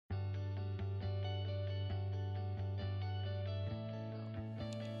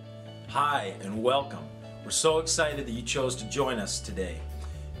Hi, and welcome. We're so excited that you chose to join us today.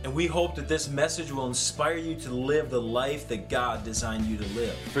 And we hope that this message will inspire you to live the life that God designed you to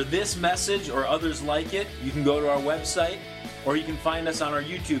live. For this message or others like it, you can go to our website or you can find us on our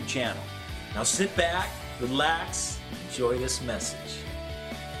YouTube channel. Now sit back, relax, enjoy this message.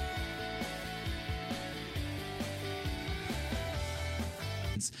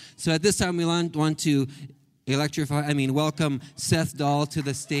 So at this time, we want to welcome Seth Dahl to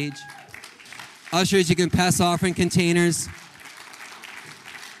the stage. Ushers, you can pass offering containers.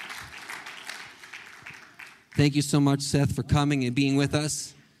 Thank you so much, Seth, for coming and being with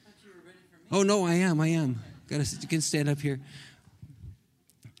us. Oh, no, I am. You can stand up here.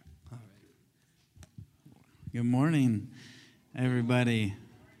 Good morning, everybody.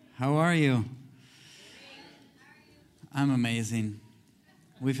 How are you? I'm amazing.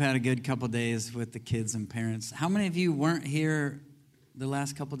 We've had a good couple days with the kids and parents. How many of you weren't here the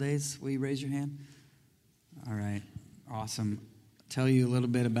last couple days? Will you raise your hand? All right. Awesome. Tell you a little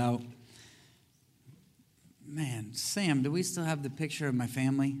bit about... Man, Sam, do we still have the picture of my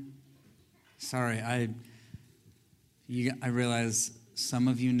family? Sorry, I realize some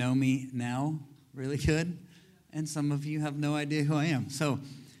of you know me now really good, and some of you have no idea who I am. So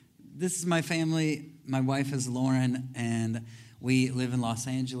this is my family. My wife is Lauren, and we live in Los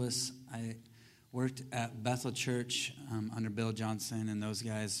Angeles. I worked at Bethel Church under Bill Johnson and those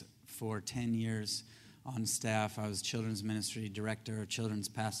guys for 10 years on staff. I was children's ministry director, children's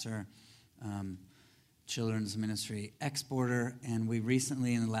pastor, children's ministry exporter, and we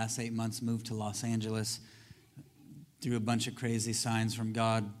recently, in the last 8 months, moved to Los Angeles through a bunch of crazy signs from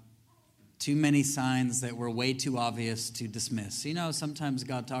God. Too many signs that were way too obvious to dismiss. You know, sometimes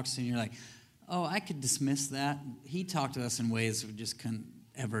God talks to you and you're like, oh, I could dismiss that. He talked to us in ways we just couldn't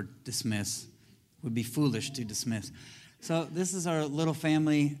ever dismiss. Would be foolish to dismiss. So this is our little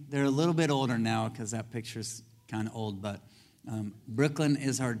family. They're a little bit older now because that picture's kind of old, but Brooklyn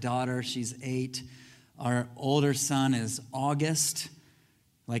is our daughter. She's 8. Our older son is August,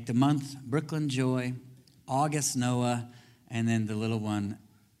 like the month, Brooklyn Joy, August Noah, and then the little one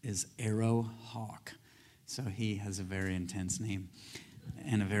is Arrow Hawk. So he has a very intense name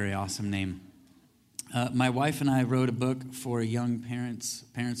and a very awesome name. My wife and I wrote a book for young parents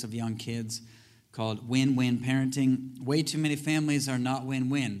of young kids, called Win-Win Parenting. Way too many families are not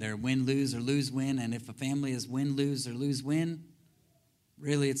win-win. They're win-lose or lose-win, and if a family is win-lose or lose-win,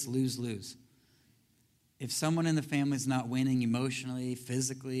 really it's lose-lose. If someone in the family is not winning emotionally,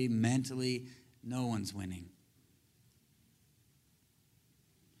 physically, mentally, no one's winning.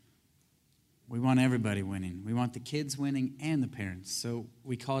 We want everybody winning. We want the kids winning and the parents. So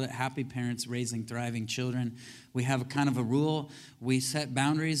we call it Happy Parents Raising Thriving Children. We have a kind of a rule. We set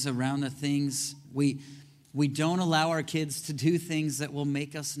boundaries around the things. We don't allow our kids to do things that will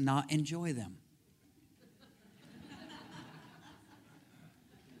make us not enjoy them.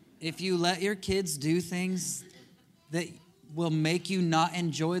 If you let your kids do things that will make you not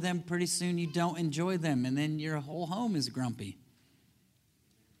enjoy them, pretty soon you don't enjoy them, and then your whole home is grumpy.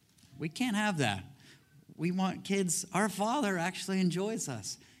 We can't have that. We want kids. Our Father actually enjoys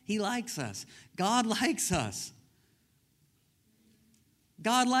us. He likes us. God likes us.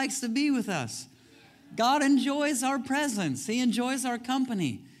 God likes to be with us. God enjoys our presence. He enjoys our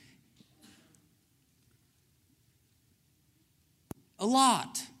company. A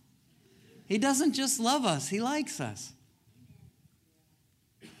lot. He doesn't just love us. He likes us.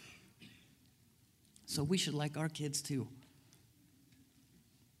 So we should like our kids too.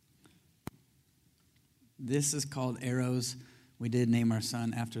 This is called Arrows. We did name our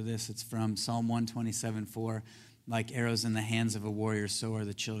son after this. It's from Psalm 127:4. Like arrows in the hands of a warrior, so are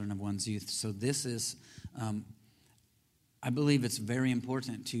the children of one's youth. So this is, I believe it's very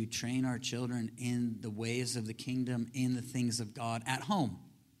important to train our children in the ways of the kingdom, in the things of God at home,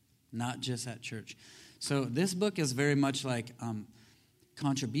 not just at church. So this book is very much like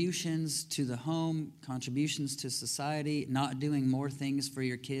contributions to the home, contributions to society, not doing more things for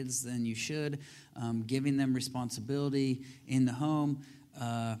your kids than you should, giving them responsibility in the home,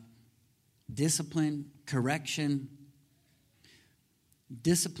 discipline, correction,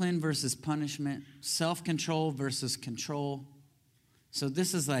 discipline versus punishment, self-control versus control. So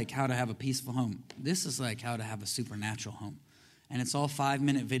this is like how to have a peaceful home. This is like how to have a supernatural home. And it's all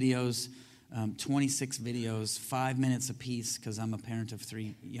 5-minute videos, 26 videos, 5 minutes apiece, because I'm a parent of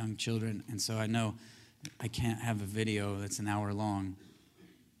 3 young children. And so I know I can't have a video that's an hour long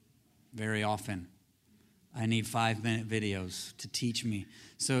very often. I need 5-minute videos to teach me.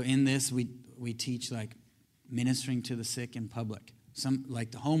 So in this, we teach like ministering to the sick in public. Some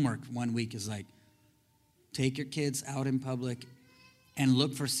like the homework one week is like, take your kids out in public and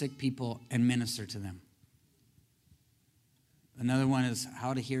look for sick people and minister to them. Another one is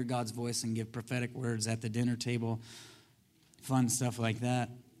how to hear God's voice and give prophetic words at the dinner table. Fun stuff like that.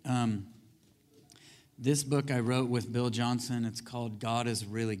 This book I wrote with Bill Johnson, it's called God is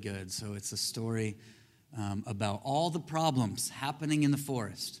Really Good. So it's a story about all the problems happening in the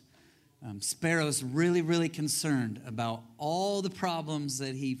forest. Sparrow's really, really concerned about all the problems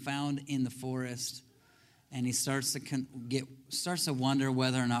that he found in the forest. And he starts to wonder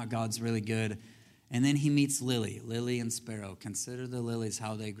whether or not God's really good. And then he meets Lily and Sparrow. Consider the lilies,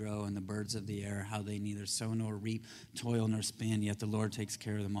 how they grow, and the birds of the air, how they neither sow nor reap, toil nor spin, yet the Lord takes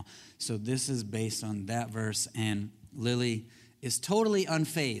care of them all. So this is based on that verse, and Lily is totally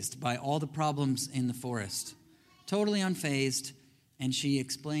unfazed by all the problems in the forest. Totally unfazed, and she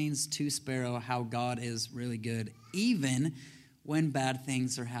explains to Sparrow how God is really good, even when bad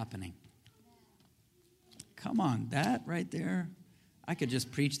things are happening. Come on, that right there, I could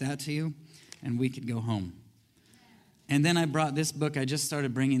just preach that to you, and we could go home. And then I brought this book. I just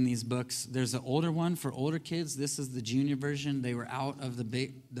started bringing these books. There's an older one for older kids. This is the junior version. They were out of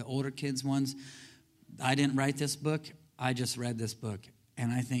the older kids ones. I didn't write this book. I just read this book.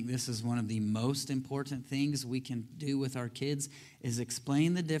 And I think this is one of the most important things we can do with our kids is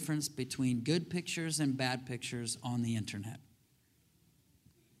explain the difference between good pictures and bad pictures on the internet.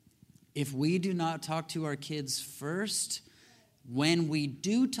 If we do not talk to our kids first, when we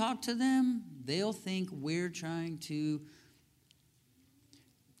do talk to them, they'll think we're trying to...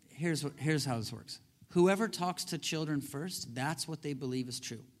 Here's how this works. Whoever talks to children first, that's what they believe is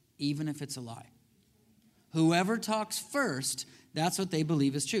true, even if it's a lie. Whoever talks first, that's what they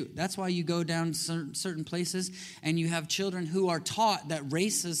believe is true. That's why you go down certain places and you have children who are taught that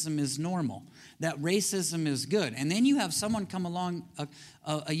racism is normal, that racism is good. And then you have someone come along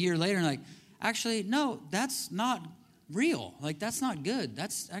a year later and like, actually, no, that's not real. Like, that's not good.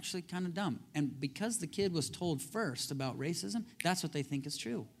 That's actually kind of dumb. And because the kid was told first about racism, that's what they think is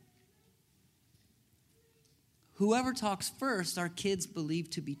true. Whoever talks first, our kids believe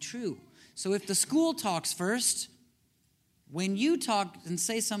to be true. So if the school talks first, when you talk and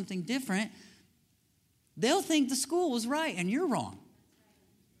say something different, they'll think the school was right and you're wrong.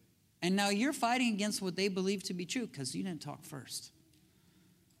 And now you're fighting against what they believe to be true because you didn't talk first.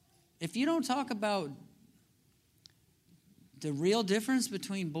 If you don't talk about the real difference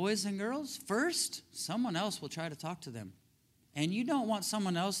between boys and girls first, someone else will try to talk to them. And you don't want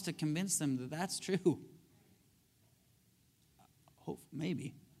someone else to convince them that that's true.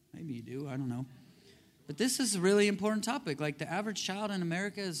 Maybe you do, I don't know. But this is a really important topic. Like, the average child in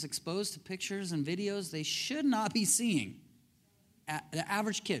America is exposed to pictures and videos they should not be seeing. The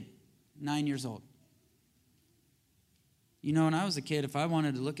average kid, 9 years old. You know, when I was a kid, if I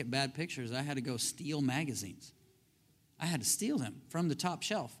wanted to look at bad pictures, I had to go steal magazines. I had to steal them from the top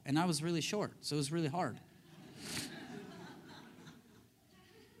shelf, and I was really short, so it was really hard.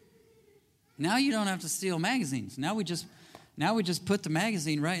 Now you don't have to steal magazines. Now we just put the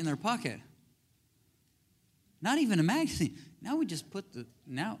magazine right in their pocket. Not even a magazine. Now we just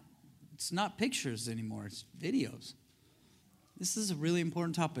now it's not pictures anymore, it's videos. This is a really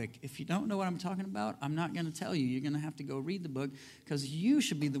important topic. If you don't know what I'm talking about, I'm not going to tell you. You're going to have to go read the book because you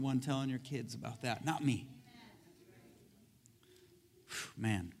should be the one telling your kids about that, not me.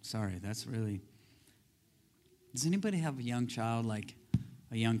 Man, sorry, that's really... Does anybody have a young child, like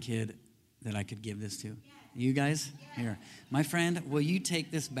a young kid, that I could give this to? You guys? Here. My friend, will you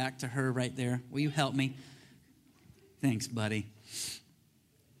take this back to her right there? Will you help me? Thanks, buddy.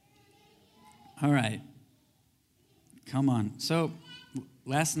 All right. Come on. So,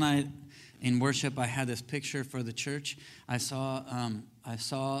 last night in worship, I had this picture for the church. I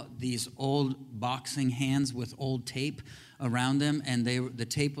saw these old boxing hands with old tape around them, and the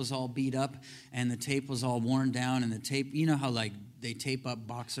tape was all beat up, and the tape was all worn down, and the tape, you know how like they tape up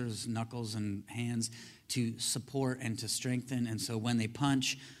boxers' knuckles and hands to support and to strengthen, and so when they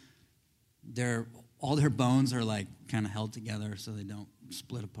punch, all their bones are like kind of held together so they don't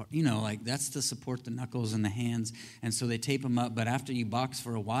split apart. You know, like that's to support the knuckles and the hands. And so they tape them up. But after you box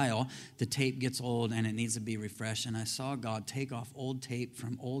for a while, the tape gets old and it needs to be refreshed. And I saw God take off old tape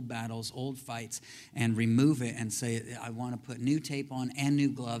from old battles, old fights, and remove it and say, I want to put new tape on and new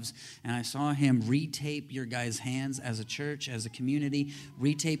gloves. And I saw him retape your guys' hands as a church, as a community,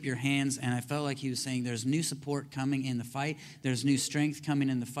 retape your hands. And I felt like he was saying there's new support coming in the fight. There's new strength coming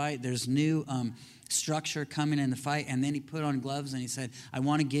in the fight. There's new structure coming in the fight. And then he put on gloves and he said, I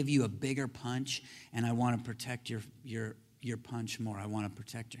want to give you a bigger punch and I want to protect your your punch more. I want to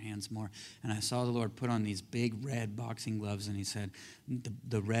protect your hands more. And I saw the Lord put on these big red boxing gloves, and he said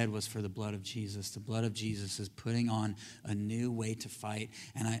the red was for the blood of Jesus. The blood of Jesus is putting on a new way to fight.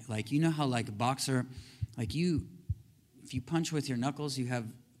 And I, like, you know how like a boxer, like if you punch with your knuckles, you have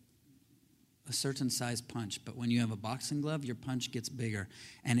a certain size punch. But when you have a boxing glove, your punch gets bigger,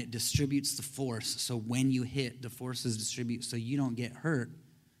 and it distributes the force. So when you hit, the forces distribute so you don't get hurt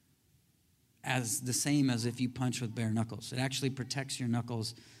as the same as if you punch with bare knuckles. It actually protects your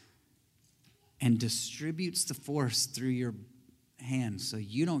knuckles and distributes the force through your hands so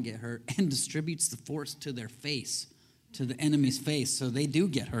you don't get hurt, and distributes the force to their face, to the enemy's face, so they do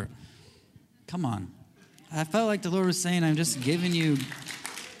get hurt. Come on. I felt like the Lord was saying, I'm just giving you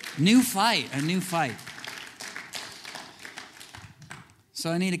a new fight. So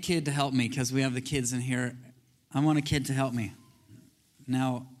I need a kid to help me because we have the kids in here. I want a kid to help me.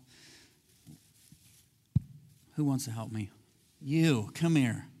 Now, who wants to help me? You, come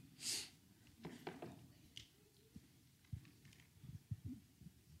here.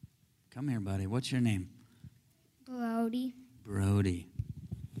 Come here, buddy. What's your name? Brody. Brody.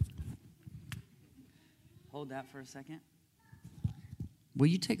 Hold that for a second. Will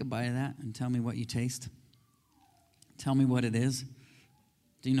you take a bite of that and tell me what you taste? Tell me what it is.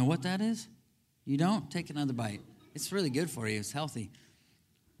 Do you know what that is? You don't? Take another bite. It's really good for you. It's healthy.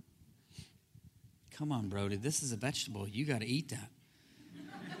 Come on, Brody. This is a vegetable. You got to eat that.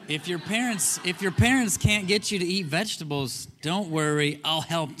 If your parents can't get you to eat vegetables, don't worry. I'll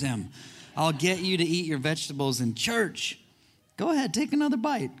help them. I'll get you to eat your vegetables in church. Go ahead, take another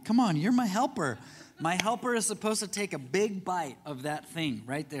bite. Come on, you're my helper. My helper is supposed to take a big bite of that thing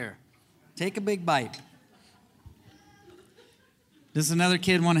right there. Take a big bite. Does another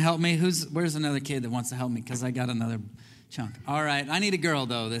kid want to help me? Where's another kid that wants to help me? Because I got another chunk. All right, I need a girl,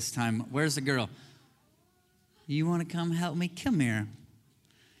 though, this time. Where's the girl? You want to come help me? Come here.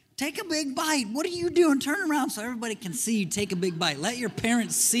 Take a big bite. What are you doing? Turn around so everybody can see you take a big bite. Let your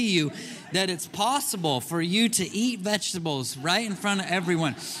parents see you, that it's possible for you to eat vegetables right in front of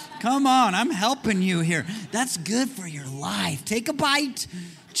everyone. Come on, I'm helping you here. That's good for your life. Take a bite.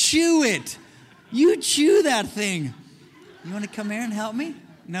 Chew it. You chew that thing. You want to come here and help me?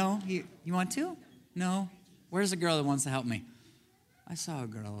 No? You want to? No? Where's the girl that wants to help me? I saw a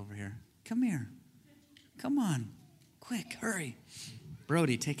girl over here. Come here. Come on. Quick, hurry.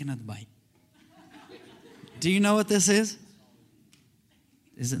 Brody, take another bite. Do you know what this is?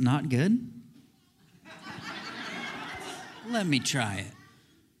 Is it not good? Let me try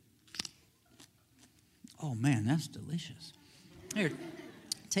it. Oh, man, that's delicious. Here,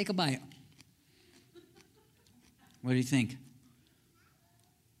 take a bite. What do you think?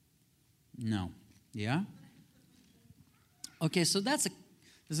 No. Yeah? Okay, so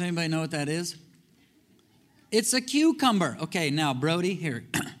does anybody know what that is? It's a cucumber. Okay, now, Brody, here,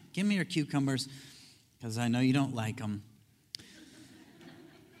 give me your cucumbers, because I know you don't like them.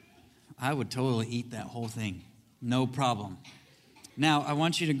 I would totally eat that whole thing. No problem. Now, I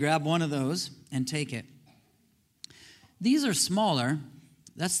want you to grab one of those and take it. These are smaller.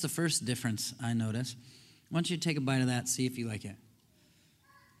 That's the first difference I notice. I want you to take a bite of that, see if you like it.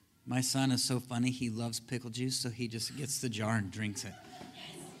 My son is so funny. He loves pickle juice, so he just gets the jar and drinks it.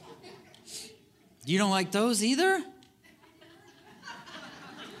 You don't like those either?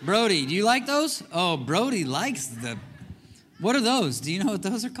 Brody, do you like those? Oh, Brody likes what are those? Do you know what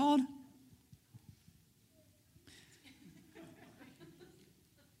those are called?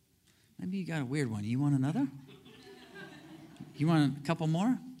 Maybe you got a weird one. You want another? You want a couple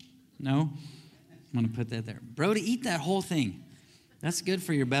more? No? I'm going to put that there. Brody, eat that whole thing. That's good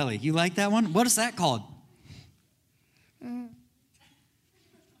for your belly. You like that one? What is that called?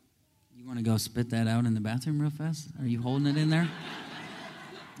 You want to go spit that out in the bathroom real fast? Are you holding it in there?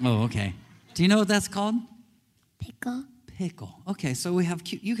 Oh, okay. Do you know what that's called? Pickle. Pickle. Okay, so we have,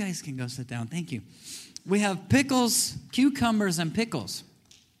 you guys can go sit down. Thank you. We have pickles, cucumbers, and pickles.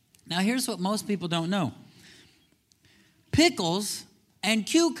 Now, here's what most people don't know. Pickles and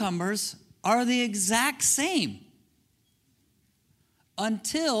cucumbers are the exact same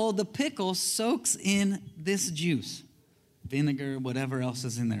until the pickle soaks in this juice. Vinegar, whatever else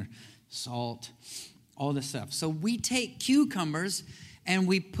is in there. Salt, all this stuff. So we take cucumbers and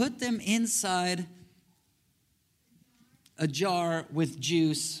we put them inside a jar with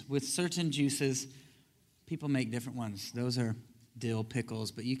juice, with certain juices. People make different ones. Those are dill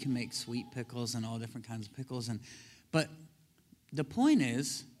pickles, but you can make sweet pickles and all different kinds of pickles. But the point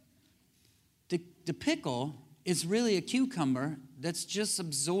is, the pickle is really a cucumber that's just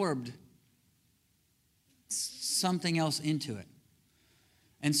absorbed something else into it.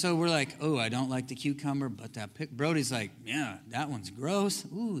 And so we're like, oh, I don't like the cucumber, but Brody's like, yeah, that one's gross.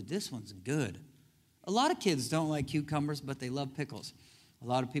 Ooh, this one's good. A lot of kids don't like cucumbers, but they love pickles. A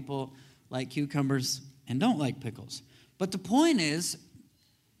lot of people like cucumbers and don't like pickles. But the point is,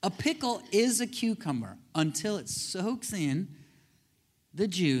 a pickle is a cucumber until it soaks in the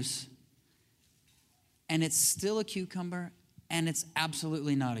juice, and it's still a cucumber, and it's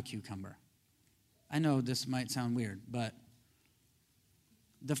absolutely not a cucumber. I know this might sound weird, but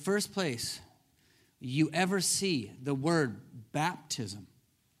the first place you ever see the word baptism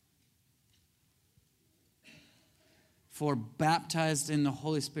for baptized in the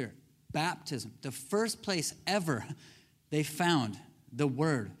Holy Spirit, baptism, the first place ever they found the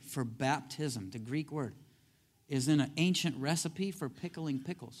word for baptism, the Greek word, is in an ancient recipe for pickling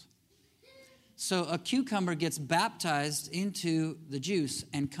pickles. So a cucumber gets baptized into the juice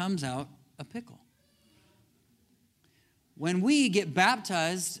and comes out a pickle. When we get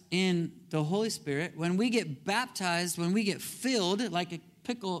baptized in the Holy Spirit, when we get baptized, when we get filled, like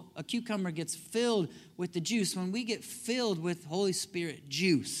a cucumber gets filled with the juice, when we get filled with Holy Spirit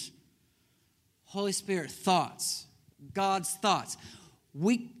juice, Holy Spirit thoughts, God's thoughts,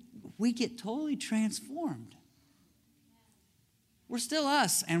 we get totally transformed. We're still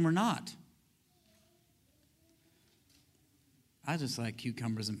us, and we're not. I just like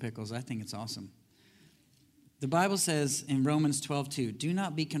cucumbers and pickles. I think it's awesome. The Bible says in Romans 12:2, do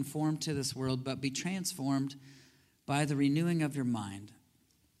not be conformed to this world, but be transformed by the renewing of your mind,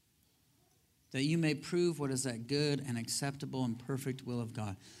 that you may prove what is that good and acceptable and perfect will of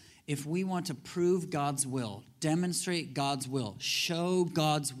God. If we want to prove God's will, demonstrate God's will, show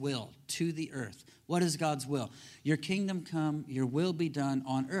God's will to the earth, what is God's will? Your kingdom come, your will be done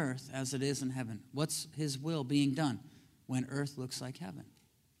on earth as it is in heaven. What's his will being done when earth looks like heaven?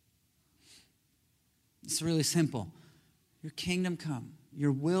 It's really simple. Your kingdom come,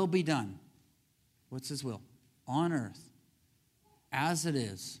 your will be done. What's his will? On earth as it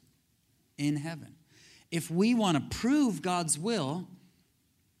is in heaven. If we want to prove God's will,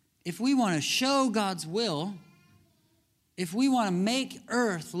 if we want to show God's will, if we want to make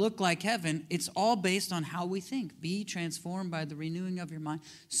earth look like heaven, it's all based on how we think. Be transformed by the renewing of your mind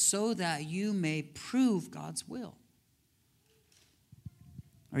so that you may prove God's will.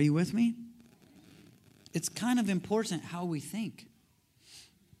 Are you with me? It's kind of important how we think.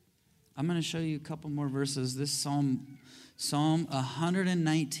 I'm going to show you a couple more verses. This Psalm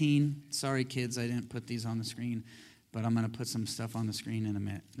 119. Sorry, kids, I didn't put these on the screen, but I'm going to put some stuff on the screen in a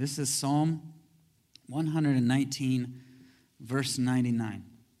minute. This is Psalm 119, verse 99.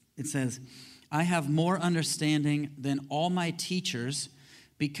 It says, I have more understanding than all my teachers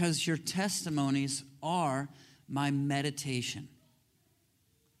because your testimonies are my meditation.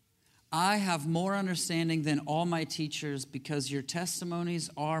 I have more understanding than all my teachers because your testimonies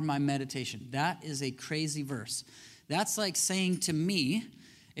are my meditation. That is a crazy verse. That's like saying to me,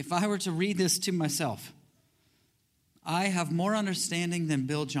 if I were to read this to myself, I have more understanding than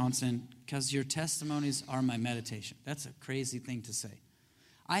Bill Johnson because your testimonies are my meditation. That's a crazy thing to say.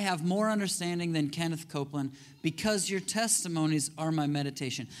 I have more understanding than Kenneth Copeland because your testimonies are my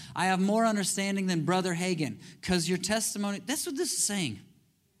meditation. I have more understanding than Brother Hagin because your testimony, that's what this is saying.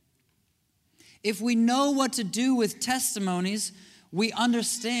 If we know what to do with testimonies, we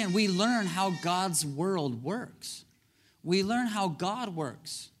understand, we learn how God's world works. We learn how God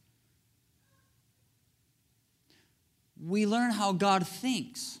works. We learn how God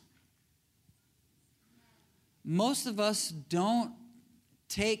thinks. Most of us don't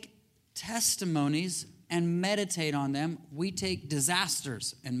take testimonies and meditate on them. We take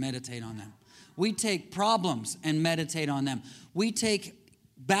disasters and meditate on them. We take problems and meditate on them. We take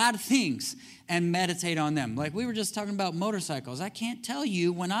bad things and meditate on them. Like we were just talking about motorcycles. I can't tell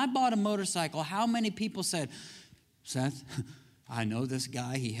you, when I bought a motorcycle, how many people said, Seth, I know this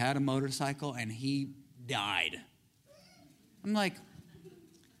guy, he had a motorcycle and he died. I'm like,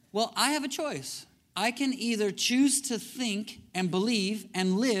 well, I have a choice. I can either choose to think and believe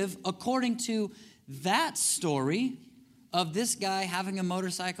and live according to that story of this guy having a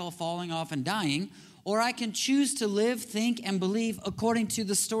motorcycle, falling off and dying, or I can choose to live, think, and believe according to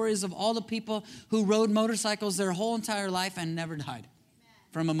the stories of all the people who rode motorcycles their whole entire life and never died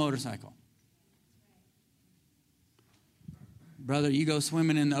from a motorcycle. Brother, you go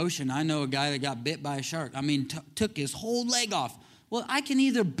swimming in the ocean. I know a guy that got bit by a shark. Took his whole leg off. Well, I can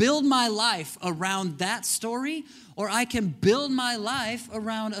either build my life around that story, or I can build my life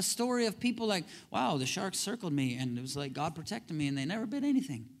around a story of people like, wow, the shark circled me, and it was like God protected me, and they never bit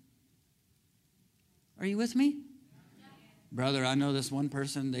anything. Are you with me? Brother, I know this one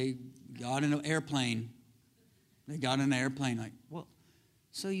person, they got in an airplane. Like, well,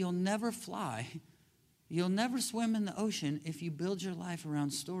 So you'll never fly, you'll never swim in the ocean if you build your life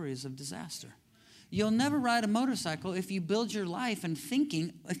around stories of disaster. You'll never ride a motorcycle if you build your life and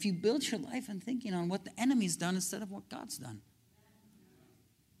thinking on what the enemy's done instead of what God's done.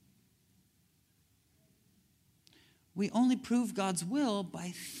 We only prove God's will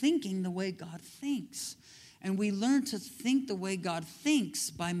by thinking the way God thinks. And we learn to think the way God thinks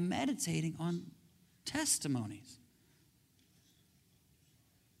by meditating on testimonies.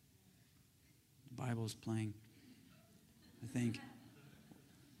 The Bible's playing, I think.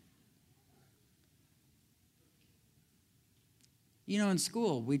 You know, in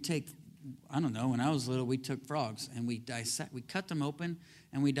school, when I was little, we took frogs and we cut them open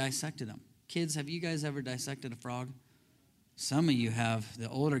and we dissected them. Kids, have you guys ever dissected a frog? Some of you have. The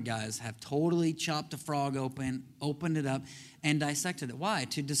older guys have totally chopped a frog open, opened it up, and dissected it. Why?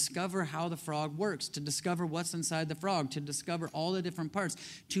 To discover how the frog works, to discover what's inside the frog, to discover all the different parts,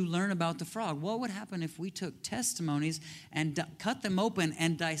 to learn about the frog. What would happen if we took testimonies and cut them open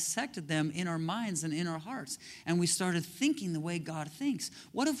and dissected them in our minds and in our hearts, and we started thinking the way God thinks?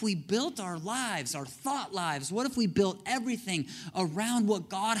 What if we built our lives, our thought lives? What if we built everything around what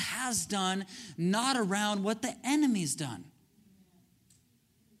God has done, not around what the enemy's done?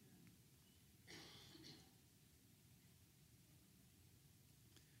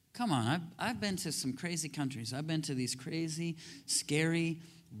 Come on, I've been to some crazy countries. I've been to these crazy, scary,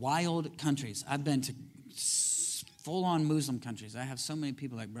 wild countries. I've been to full-on Muslim countries. I have so many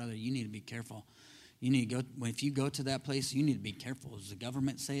people like, brother, you need to be careful. You need to go, if you go to that place, you need to be careful. Does the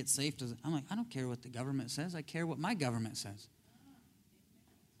government say it's safe? I'm like, I don't care what the government says. I care what my government says.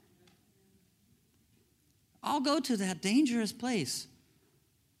 I'll go to that dangerous place.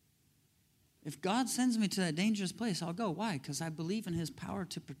 If God sends me to that dangerous place, I'll go. Why? Because I believe in his power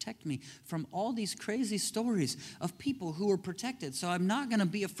to protect me from all these crazy stories of people who were protected. So I'm not going to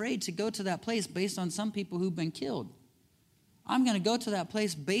be afraid to go to that place based on some people who've been killed. I'm going to go to that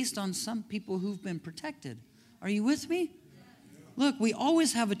place based on some people who've been protected. Are you with me? Look, we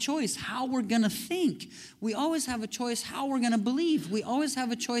always have a choice how we're going to think. We always have a choice how we're going to believe. We always have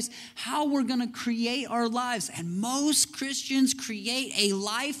a choice how we're going to create our lives. And most Christians create a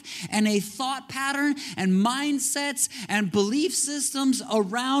life and a thought pattern and mindsets and belief systems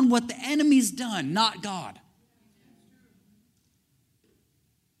around what the enemy's done, not God.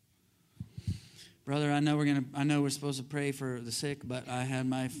 Brother, I know we're supposed to pray for the sick, but I had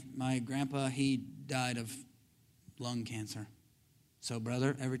my grandpa, he died of lung cancer. So,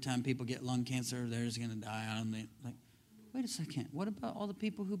 brother, every time people get lung cancer, they're just going to die. Like, wait a second. What about all the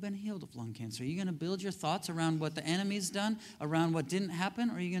people who've been healed of lung cancer? Are you going to build your thoughts around what the enemy's done, around what didn't happen,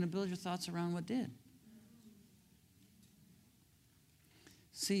 or are you going to build your thoughts around what did?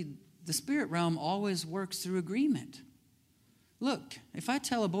 See, the spirit realm always works through agreement. Look, if I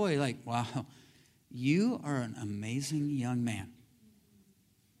tell a boy, like, wow, you are an amazing young man.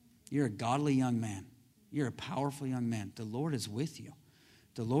 You're a godly young man. You're a powerful young man. The Lord is with you.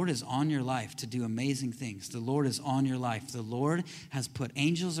 The Lord is on your life to do amazing things. The Lord is on your life. The Lord has put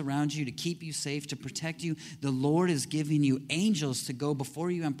angels around you to keep you safe, to protect you. The Lord is giving you angels to go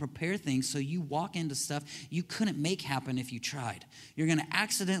before you and prepare things so you walk into stuff you couldn't make happen if you tried. You're going to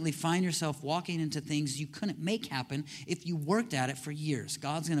accidentally find yourself walking into things you couldn't make happen if you worked at it for years.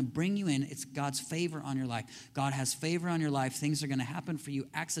 God's going to bring you in. It's God's favor on your life. God has favor on your life. Things are going to happen for you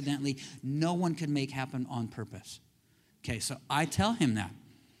accidentally. No one could make happen on purpose. Okay, so I tell him that.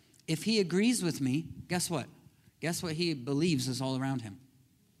 If he agrees with me, guess what? Guess what he believes is all around him?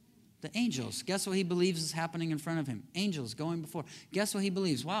 The angels. Guess what he believes is happening in front of him? Angels going before. Guess what he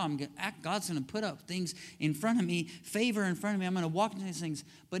believes? Wow, God's going to put up things in front of me, favor in front of me. I'm going to walk into these things.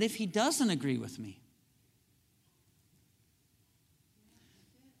 But if he doesn't agree with me,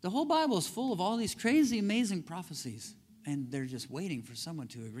 the whole Bible is full of all these crazy, amazing prophecies, and they're just waiting for someone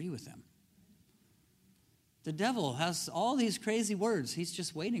to agree with them. The devil has all these crazy words. He's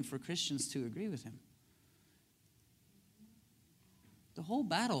just waiting for Christians to agree with him. The whole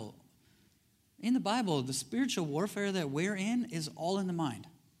battle in the Bible, the spiritual warfare that we're in is all in the mind.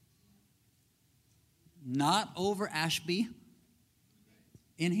 Not over Ashby.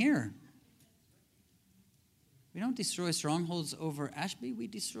 In here. We don't destroy strongholds over Ashby. We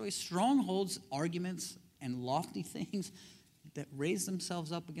destroy strongholds, arguments, and lofty things that raise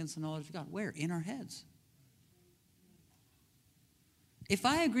themselves up against the knowledge of God. Where? In our heads. If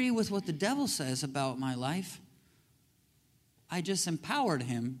I agree with what the devil says about my life, I just empowered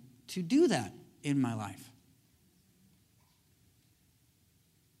him to do that in my life.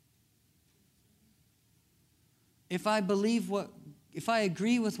 If I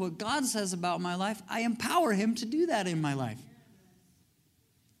agree with what God says about my life, I empower him to do that in my life.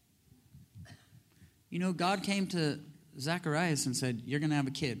 You know, God came to Zacharias and said, you're going to have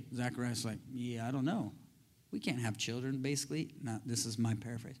a kid. Zacharias is like, yeah, I don't know. We can't have children, basically. No, this is my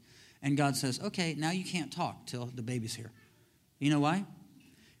paraphrase. And God says, okay, now you can't talk till the baby's here. You know why?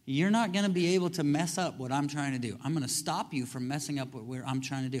 You're not going to be able to mess up what I'm trying to do. I'm going to stop you from messing up what I'm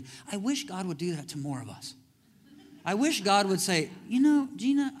trying to do. I wish God would do that to more of us. I wish God would say, you know,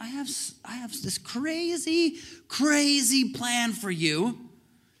 Gina, I have this crazy, crazy plan for you,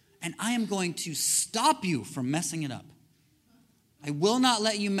 and I am going to stop you from messing it up. I will not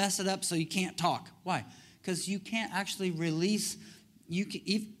let you mess it up so you can't talk. Why? Because you can't actually release,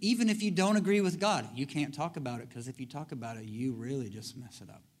 even if you don't agree with God, you can't talk about it, because if you talk about it, you really just mess it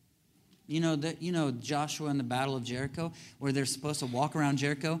up. You know Joshua in the Battle of Jericho, where they're supposed to walk around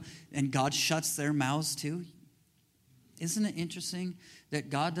Jericho, and God shuts their mouths too? Isn't it interesting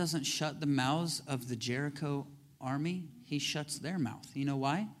that God doesn't shut the mouths of the Jericho army? He shuts their mouth. You know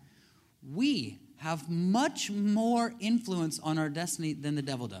why? We have much more influence on our destiny than the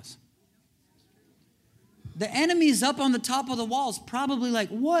devil does. The enemy's up on the top of the walls, probably like,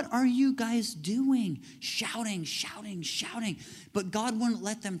 what are you guys doing? Shouting, shouting, shouting. But God wouldn't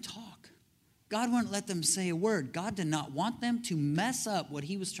let them talk. God wouldn't let them say a word. God did not want them to mess up what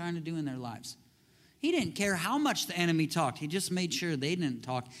he was trying to do in their lives. He didn't care how much the enemy talked. He just made sure they didn't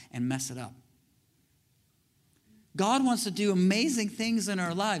talk and mess it up. God wants to do amazing things in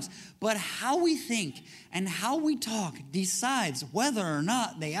our lives, but how we think and how we talk decides whether or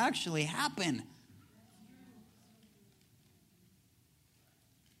not they actually happen.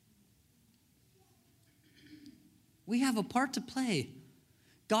 We have a part to play.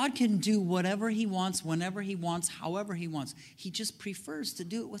 God can do whatever he wants, whenever he wants, however he wants. He just prefers to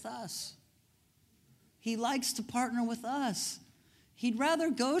do it with us. He likes to partner with us. He'd rather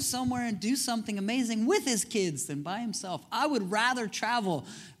go somewhere and do something amazing with his kids than by himself. I would rather travel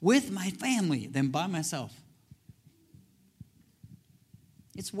with my family than by myself.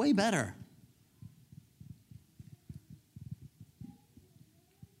 It's way better.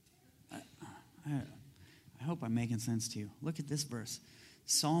 I hope I'm making sense to you. Look at this verse.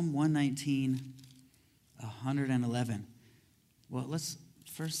 Psalm 119, 111. Well, let's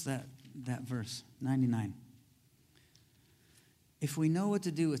first that verse, 99. If we know what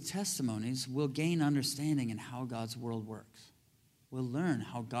to do with testimonies, we'll gain understanding in how God's world works. We'll learn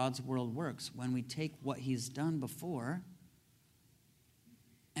how God's world works when we take what he's done before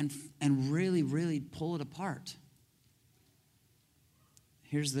and really, really pull it apart.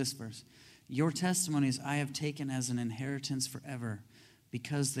 Here's this verse. Your testimonies I have taken as an inheritance forever,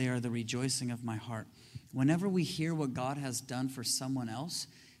 because they are the rejoicing of my heart. Whenever we hear what God has done for someone else,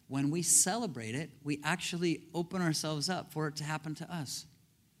 when we celebrate it, we actually open ourselves up for it to happen to us.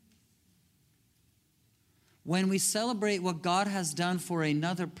 When we celebrate what God has done for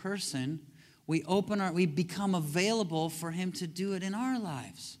another person, we become available for him to do it in our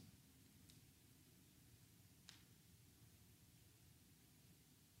lives.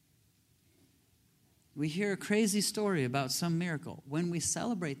 We hear a crazy story about some miracle. When we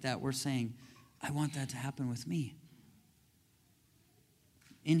celebrate that, we're saying, I want that to happen with me.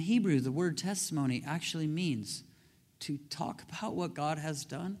 In Hebrew, the word testimony actually means to talk about what God has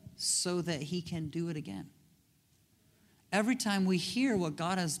done so that he can do it again. Every time we hear what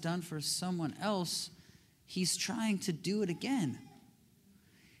God has done for someone else, he's trying to do it again.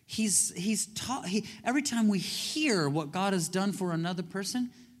 Every time we hear what God has done for another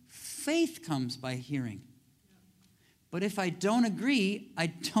person, faith comes by hearing. But if I don't agree, I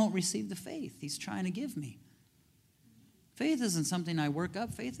don't receive the faith he's trying to give me. Faith isn't something I work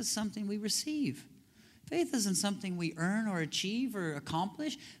up. Faith is something we receive. Faith isn't something we earn or achieve or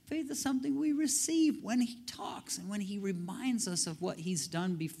accomplish. Faith is something we receive when he talks and when he reminds us of what he's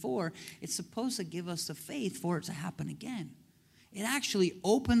done before. It's supposed to give us the faith for it to happen again. It actually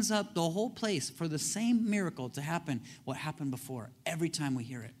opens up the whole place for the same miracle to happen, what happened before, every time we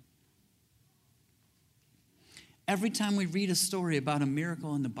hear it. Every time we read a story about a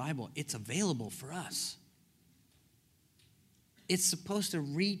miracle in the Bible, it's available for us. It's supposed to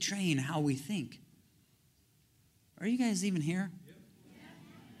retrain how we think. Are you guys even here? Yep.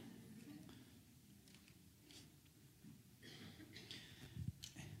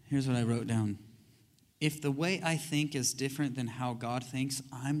 Here's what I wrote down. If the way I think is different than how God thinks,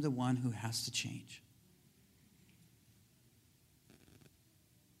 I'm the one who has to change.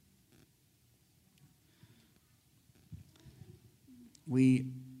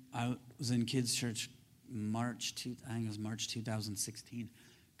 I was in kids' church March 2016,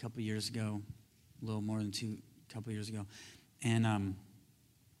 a couple years ago, a little more than a couple years ago. And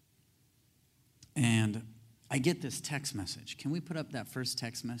I get this text message. Can we put up that first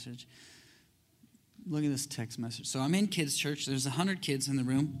text message? Look at this text message. So I'm in kids' church. There's 100 kids in the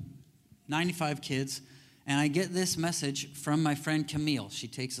room, 95 kids. And I get this message from my friend Camille. She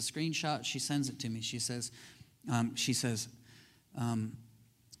takes a screenshot. She sends it to me. She says,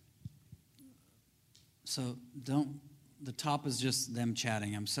 so the top is just them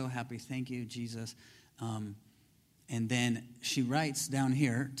chatting. I'm so happy. Thank you, Jesus. And then she writes down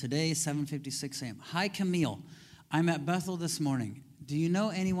here, today, 7:56 a.m. Hi, Camille. I'm at Bethel this morning. Do you know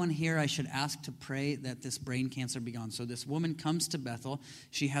anyone here I should ask to pray that this brain cancer be gone? So this woman comes to Bethel.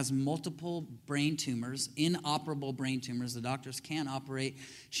 She has multiple brain tumors, inoperable brain tumors. The doctors can't operate.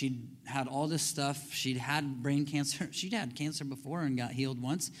 She had all this stuff. She'd had brain cancer. She'd had cancer before and got healed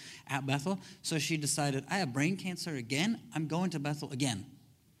once at Bethel. So she decided, I have brain cancer again. I'm going to Bethel again.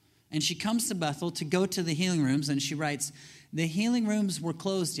 And she comes to Bethel to go to the healing rooms, and she writes, the healing rooms were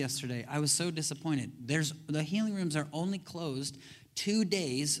closed yesterday. I was so disappointed. The healing rooms are only closed 2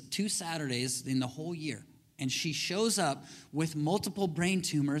 Saturdays in the whole year. And she shows up with multiple brain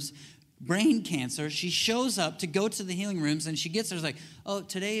tumors, brain cancer. She shows up to go to the healing rooms, and she gets there, like, oh,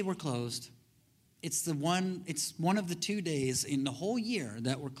 today we're closed. It's one of the 2 days in the whole year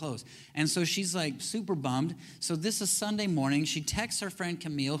that we're closed. And so she's like super bummed. So this is Sunday morning. She texts her friend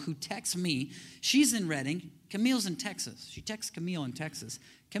Camille, who texts me. She's in Redding. Camille's in Texas. She texts Camille in Texas.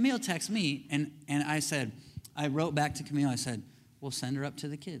 Camille texts me, and I wrote back to Camille. I said, we'll send her up to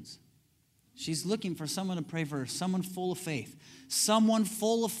the kids. She's looking for someone to pray for her, someone full of faith. Someone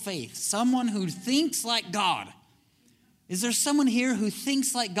full of faith. Someone who thinks like God. Is there someone here who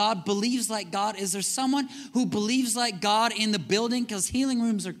thinks like God, believes like God? Is there someone who believes like God in the building because healing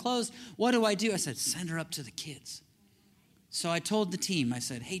rooms are closed? What do? I said, send her up to the kids. So I told the team, I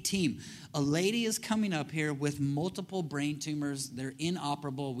said, hey, team, a lady is coming up here with multiple brain tumors. They're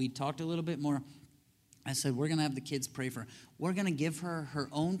inoperable. We talked a little bit more. I said, we're going to have the kids pray for her. We're going to give her her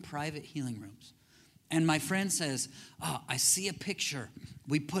own private healing rooms. And my friend says, I see a picture.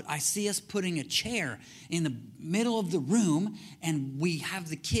 I see us putting a chair in the middle of the room, and we have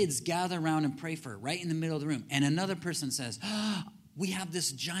the kids gather around and pray for her right in the middle of the room. And another person says, we have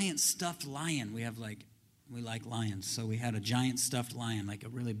this giant stuffed lion. We like lions, so we had a giant stuffed lion, like a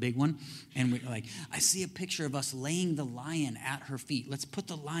really big one. And I see a picture of us laying the lion at her feet. Let's put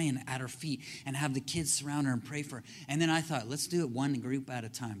the lion at her feet and have the kids surround her and pray for her. And then I thought, let's do it one group at a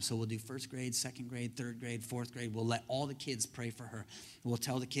time. So we'll do first grade, second grade, third grade, fourth grade. We'll let all the kids pray for her. We'll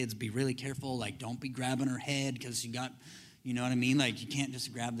tell the kids, be really careful, like don't be grabbing her head because you know what I mean? Like you can't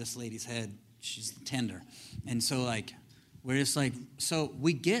just grab this lady's head. She's tender. And so we're just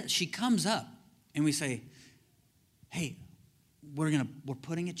she comes up and we say, hey, we're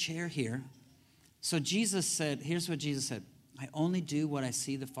putting a chair here. So Jesus said, here's what Jesus said, I only do what I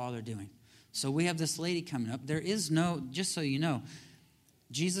see the Father doing. So we have this lady coming up. There is no, just so you know,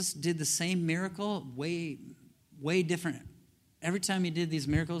 Jesus did the same miracle, way, way different. Every time he did these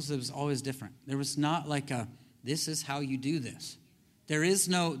miracles, it was always different. There was not like this is how you do this. There is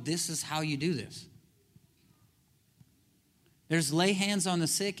no, this is how you do this. There's lay hands on the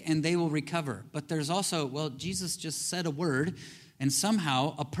sick and they will recover. But there's also, Jesus just said a word and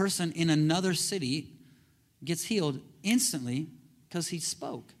somehow a person in another city gets healed instantly because he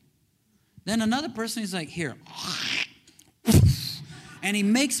spoke. Then another person is like, here. And he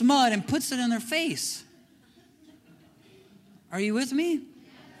makes mud and puts it in their face. Are you with me?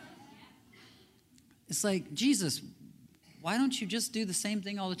 It's like, Jesus, why don't you just do the same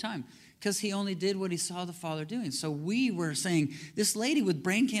thing all the time? Because he only did what he saw the Father doing. So we were saying, this lady with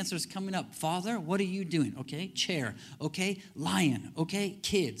brain cancer is coming up. Father, what are you doing? Okay, chair. Okay, lion. Okay,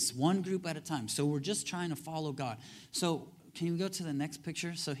 kids. One group at a time. So we're just trying to follow God. So can you go to the next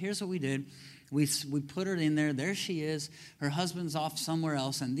picture? So here's what we did. We put her in there. There she is. Her husband's off somewhere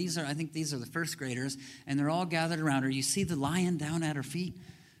else. And I think these are the first graders. And they're all gathered around her. You see the lion down at her feet?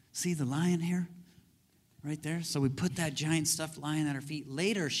 See the lion here? Right there. So we put that giant stuffed lion at her feet.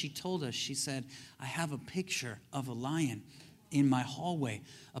 Later, she told us, she said, I have a picture of a lion in my hallway,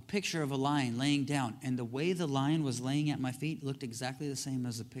 a picture of a lion laying down. And the way the lion was laying at my feet looked exactly the same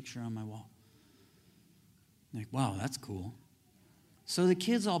as the picture on my wall. Like, wow, that's cool. So the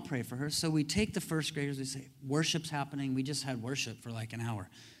kids all pray for her. So we take the first graders, we say, worship's happening. We just had worship for like an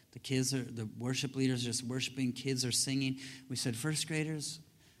hour. The worship leaders just worshiping, kids are singing. We said, first graders,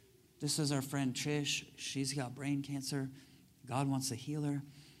 this is our friend Trish. She's got brain cancer. God wants to heal her.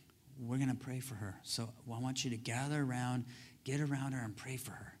 We're going to pray for her. So I want you to gather around, get around her and pray for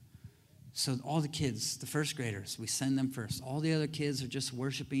her. So all the kids, the first graders, we send them first. All the other kids are just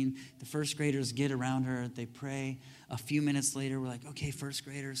worshiping. The first graders get around her. They pray. A few minutes later, we're like, okay, first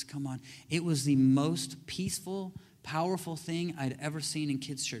graders, come on. It was the most peaceful, powerful thing I'd ever seen in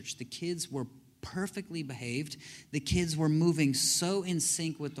kids' church. The kids were perfectly behaved. The kids were moving so in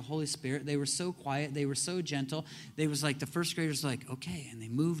sync with the Holy Spirit. They were so quiet. They were so gentle. They was like the first graders like, okay, and they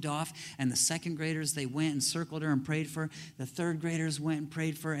moved off. And the second graders, they went and circled her and prayed for her. The third graders went and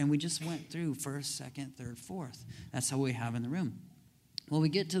prayed for her. And we just went through first, second, third, fourth. That's how we have in the room. Well, we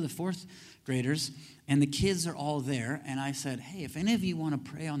get to the fourth graders, and the kids are all there. And I said, hey, if any of you want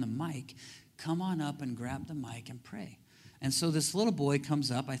to pray on the mic, come on up and grab the mic and pray. And so this little boy comes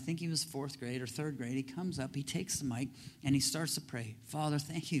up. I think he was fourth grade or third grade. He comes up, he takes the mic, and he starts to pray. Father,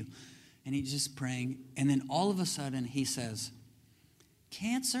 thank you. And he's just praying. And then all of a sudden he says,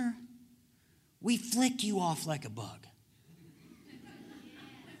 cancer, we flick you off like a bug.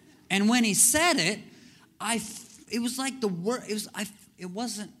 And when he said it, it was like the word,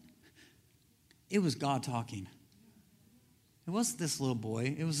 it was God talking. It wasn't this little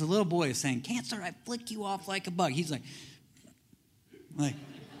boy. It was a little boy saying, cancer, I flick you off like a bug. He's like,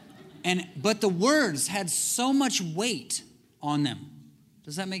 but the words had so much weight on them.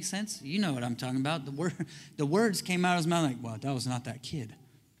 Does that make sense? You know what I'm talking about. The words came out of his mouth like, well, that was not that kid.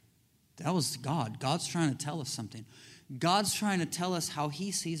 That was God. God's trying to tell us something. God's trying to tell us how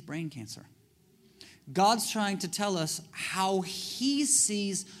he sees brain cancer. God's trying to tell us how he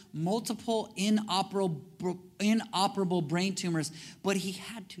sees multiple inoperable brain tumors, but he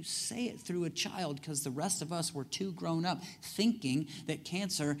had to say it through a child because the rest of us were too grown up thinking that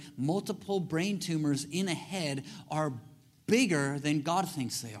cancer, multiple brain tumors in a head are bigger than God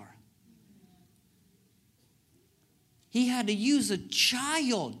thinks they are. He had to use a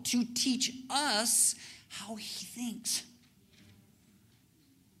child to teach us how he thinks.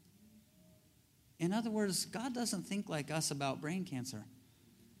 In other words, God doesn't think like us about brain cancer.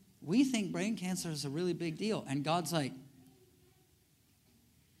 We think brain cancer is a really big deal. And God's like,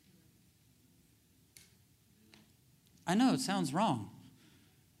 I know it sounds wrong,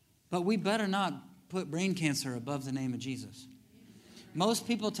 but we better not put brain cancer above the name of Jesus. Most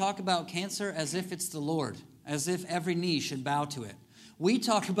people talk about cancer as if it's the Lord, as if every knee should bow to it. We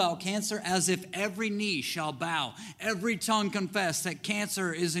talk about cancer as if every knee shall bow, every tongue confess that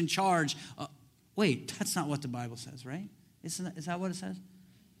cancer is in charge. Wait, that's not what the Bible says, right? Is that what it says?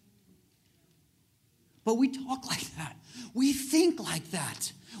 But we talk like that. We think like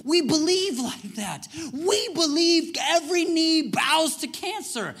that. We believe like that. We believe every knee bows to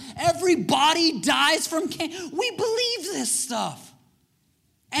cancer. Every body dies from cancer. We believe this stuff.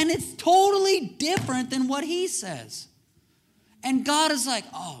 And it's totally different than what he says. And God is like,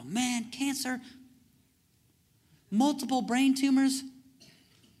 oh man, cancer, multiple brain tumors.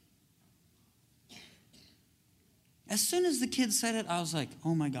 As soon as the kid said it, I was like,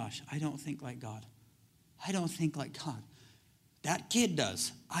 oh my gosh, I don't think like God. I don't think like God. That kid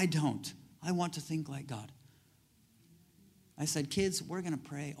does. I don't. I want to think like God. I said, kids, we're going to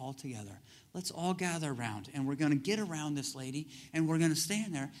pray all together. Let's all gather around, and we're going to get around this lady, and we're going to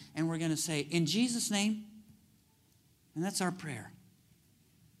stand there, and we're going to say, in Jesus' name, and that's our prayer.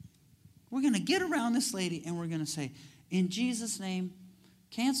 We're going to get around this lady, and we're going to say, in Jesus' name,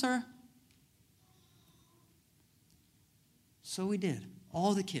 cancer. So we did.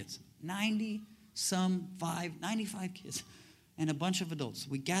 All the kids, 95 kids, and a bunch of adults.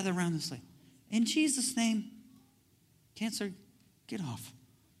 We gather around this lady. In Jesus' name, cancer, get off.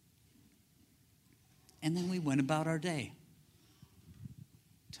 And then we went about our day.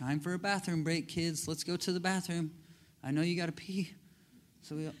 Time for a bathroom break, kids. Let's go to the bathroom. I know you got to pee.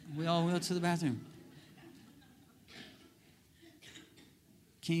 So we all go to the bathroom.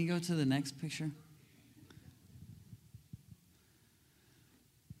 Can you go to the next picture?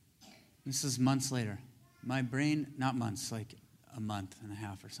 This is months later. My brain, not months, like a month and a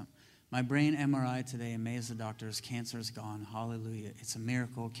half or something. My brain MRI today amazed the doctors. Cancer is gone. Hallelujah. It's a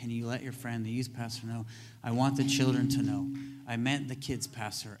miracle. Can you let your friend, the youth pastor, know? I want the children to know. I met the kids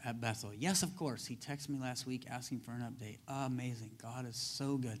pastor at Bethel. Yes, of course. He texted me last week asking for an update. Amazing. God is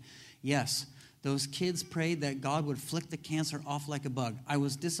so good. Yes, those kids prayed that God would flick the cancer off like a bug. I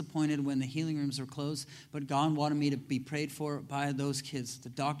was disappointed when the healing rooms were closed, but God wanted me to be prayed for by those kids. The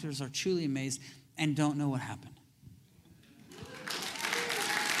doctors are truly amazed and don't know what happened.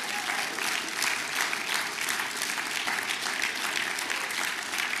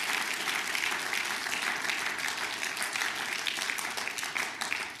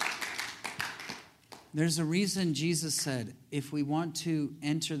 There's a reason Jesus said, if we want to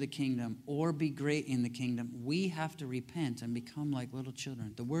enter the kingdom or be great in the kingdom, we have to repent and become like little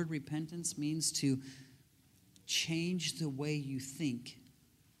children. The word repentance means to change the way you think.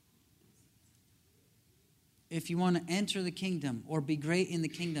 If you want to enter the kingdom or be great in the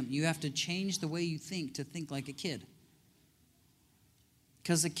kingdom, you have to change the way you think to think like a kid.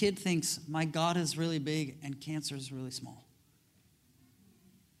 Because the kid thinks, my God is really big and cancer is really small.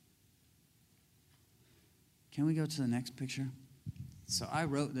 Can we go to the next picture? So I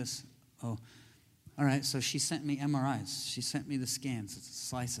wrote this. Oh, all right. So she sent me MRIs. She sent me the scans, it's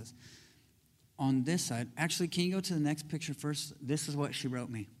slices. On this side, actually, can you go to the next picture first? This is what she wrote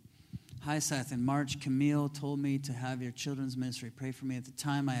me. Hi, Seth. In March, Camille told me to have your children's ministry pray for me. At the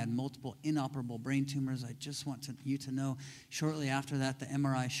time, I had multiple inoperable brain tumors. I just want you to know, shortly after that, the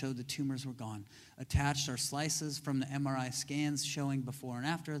MRI showed the tumors were gone. Attached are slices from the MRI scans showing before and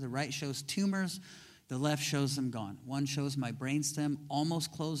after. The right shows tumors. The left shows them gone. One shows my brainstem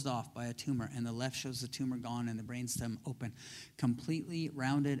almost closed off by a tumor, and the left shows the tumor gone and the brainstem open, completely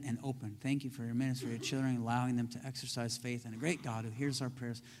rounded and open. Thank you for your ministry of children, allowing them to exercise faith in a great God who hears our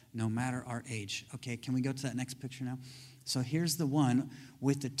prayers no matter our age. Okay, can we go to that next picture now? So here's the one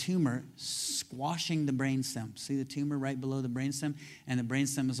with the tumor squashing the brainstem. See the tumor right below the brainstem? And the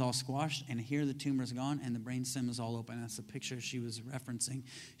brainstem is all squashed, and here the tumor is gone, and the brainstem is all open. That's the picture she was referencing.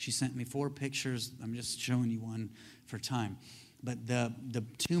 She sent me 4 pictures. I'm just showing you one for time. But the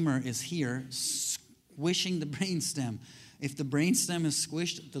tumor is here, squishing the brainstem. If the brainstem is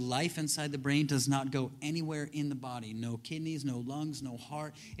squished, the life inside the brain does not go anywhere in the body. No kidneys, no lungs, no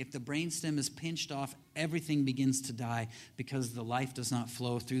heart. If the brainstem is pinched off, everything begins to die because the life does not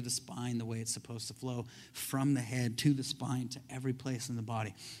flow through the spine the way it's supposed to flow, from the head to the spine to every place in the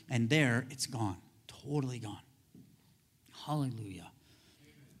body. And there, it's gone. Totally gone. Hallelujah.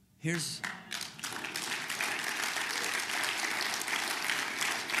 Here's...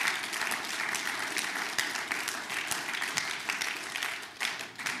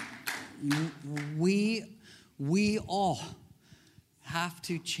 We all have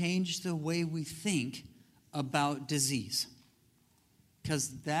to change the way we think about disease, because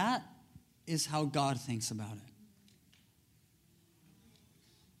that is how God thinks about it.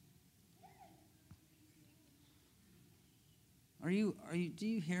 Do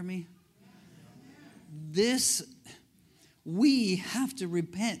you hear me? We have to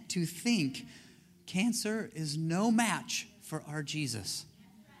repent to think cancer is no match for our Jesus.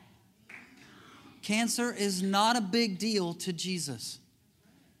 Cancer is not a big deal to Jesus.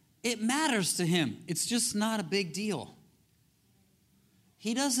 It matters to him. It's just not a big deal.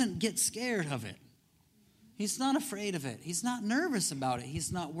 He doesn't get scared of it. He's not afraid of it. He's not nervous about it.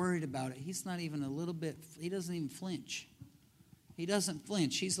 He's not worried about it. He's not even a little bit, he doesn't even flinch. He doesn't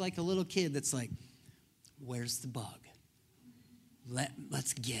flinch. He's like a little kid that's like, where's the bug?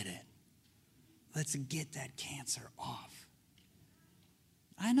 Let's get it. Let's get that cancer off.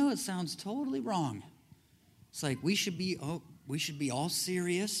 I know it sounds totally wrong. It's like we should be all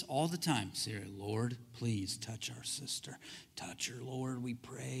serious all the time. Serious, Lord, please touch our sister. Touch her, Lord, we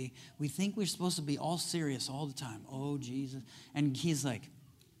pray. We think we're supposed to be all serious all the time. Oh, Jesus. And he's like,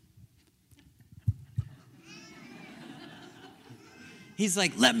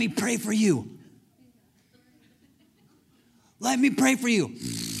 let me pray for you. Let me pray for you.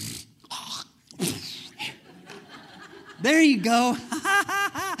 There you go.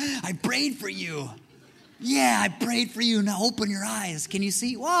 I prayed for you. Yeah, I prayed for you. Now open your eyes. Can you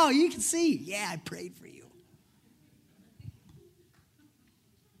see? Whoa, you can see. Yeah, I prayed for you.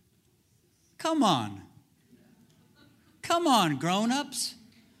 Come on. Come on, grown-ups.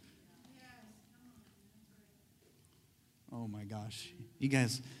 Oh my gosh. You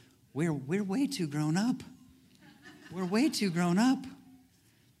guys, we're way too grown up. We're way too grown up.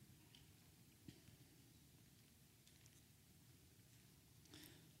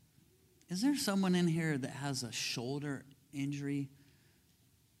 Is there someone in here that has a shoulder injury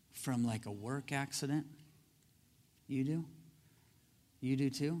from like a work accident? You do? You do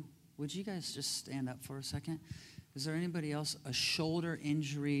too? Would you guys just stand up for a second? Is there anybody else a shoulder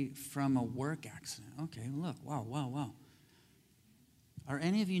injury from a work accident? Okay, look. Wow. Are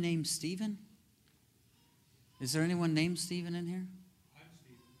any of you named Stephen? Is there anyone named Stephen in here? I'm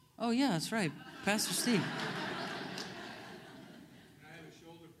Stephen. Oh, yeah, that's right. Pastor Steve.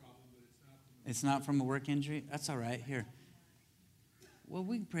 It's not from a work injury? That's all right. Here. Well,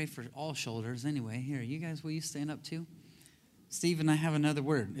 we can pray for all shoulders anyway. Here, you guys, will you stand up too? Stephen, I have another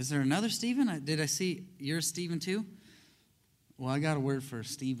word. Is there another Stephen? Did I see you're Stephen too? Well, I got a word for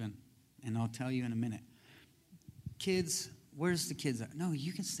Stephen, and I'll tell you in a minute. Kids, where's the kids at? No,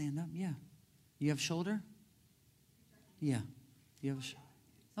 you can stand up. Yeah. You have shoulder? Yeah. You have a shoulder?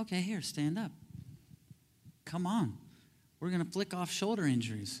 Okay, here, stand up. Come on. We're going to flick off shoulder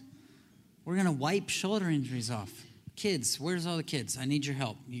injuries. We're going to wipe shoulder injuries off. Kids, where's all the kids? I need your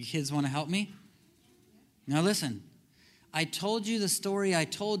help. You kids want to help me? Now listen. I told you the story I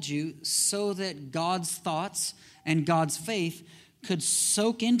told you so that God's thoughts and God's faith could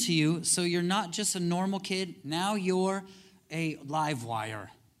soak into you so you're not just a normal kid. Now you're a live wire.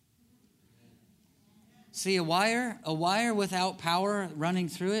 See, a wire without power running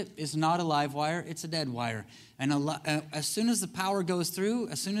through it is not a live wire. It's a dead wire. And as soon as the power goes through,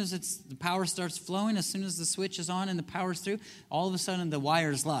 as soon as the power starts flowing, as soon as the switch is on and the power's through, all of a sudden the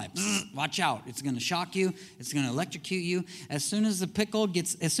wire is live. Watch out. It's going to shock you. It's going to electrocute you. As soon as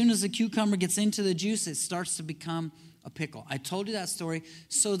the cucumber gets into the juice, it starts to become a pickle. I told you that story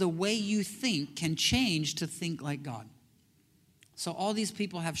so the way you think can change to think like God. So all these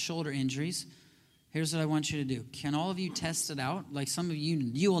people have shoulder injuries. Here's what I want you to do. Can all of you test it out? Like some of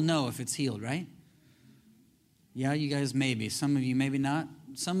you will know if it's healed, right? Yeah, you guys maybe. Some of you maybe not.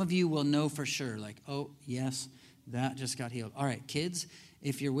 Some of you will know for sure. Like, oh, yes, that just got healed. All right, kids,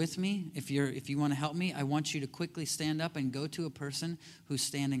 if you're with me, if you want to help me, I want you to quickly stand up and go to a person who's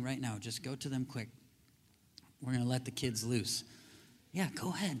standing right now. Just go to them quick. We're going to let the kids loose. Yeah, go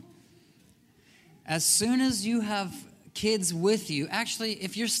ahead. As soon as you have kids with you, actually,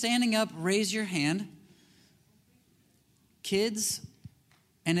 if you're standing up, raise your hand. Kids,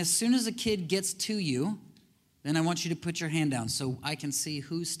 and as soon as a kid gets to you, then I want you to put your hand down so I can see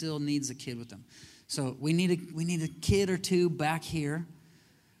who still needs a kid with them. So we need a kid or two back here.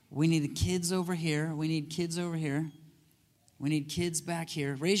 We need the kids over here. We need kids over here. We need kids back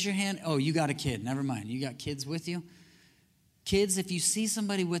here. Raise your hand. Oh, you got a kid. Never mind. You got kids with you. Kids, if you see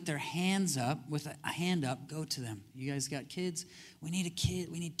somebody with their hands up, with a hand up, go to them. You guys got kids? We need a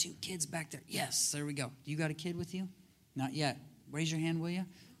kid. We need 2 kids back there. Yes, there we go. You got a kid with you? Not yet. Raise your hand, will you?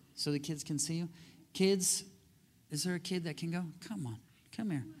 So the kids can see you. Kids, is there a kid that can go? Come on.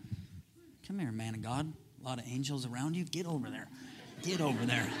 Come here. Come here, man of God. A lot of angels around you. Get over there. Get over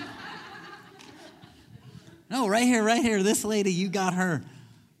there. No, right here, right here. This lady, you got her.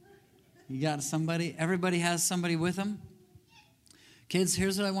 You got somebody. Everybody has somebody with them. Kids,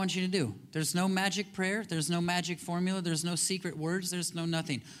 here's what I want you to do. There's no magic prayer. There's no magic formula. There's no secret words. There's no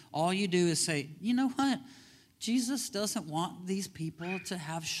nothing. All you do is say, you know what? Jesus doesn't want these people to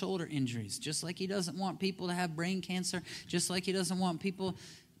have shoulder injuries, just like he doesn't want people to have brain cancer, just like he doesn't want people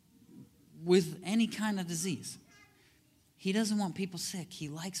with any kind of disease. He doesn't want people sick. He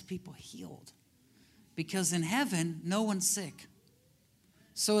likes people healed. Because in heaven, no one's sick.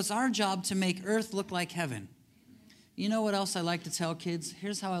 So it's our job to make earth look like heaven. You know what else I like to tell kids?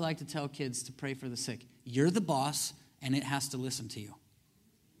 Here's how I like to tell kids to pray for the sick. You're the boss, and it has to listen to you.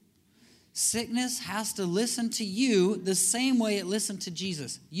 Sickness has to listen to you the same way it listened to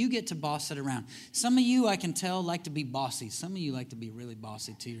Jesus. You get to boss it around. Some of you, I can tell, like to be bossy. Some of you like to be really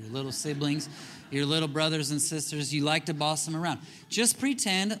bossy to your little siblings, your little brothers and sisters. You like to boss them around. Just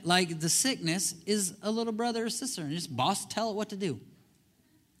pretend like the sickness is a little brother or sister, and just tell it what to do.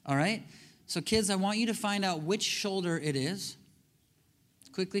 All right? So kids, I want you to find out which shoulder it is.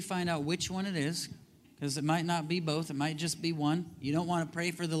 Quickly find out which one it is, because it might not be both. It might just be one. You don't want to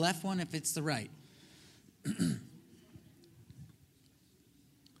pray for the left one if it's the right.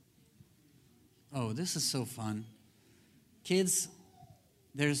 Oh, this is so fun. Kids,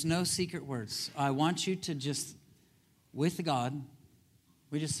 there's no secret words. I want you to just, with God,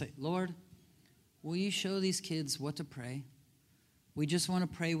 we just say, Lord, will you show these kids what to pray? We just want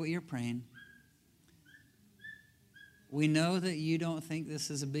to pray what you're praying. We know that you don't think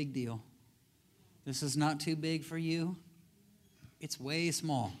this is a big deal. This is not too big for you. It's way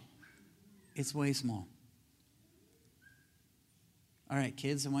small. It's way small. All right,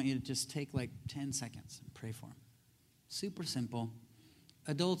 kids, I want you to just take like 10 seconds and pray for them. Super simple.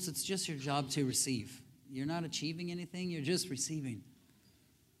 Adults, it's just your job to receive. You're not achieving anything. You're just receiving.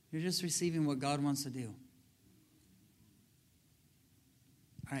 You're just receiving what God wants to do.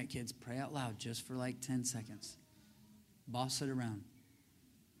 All right, kids, pray out loud just for like 10 seconds. Boss it around.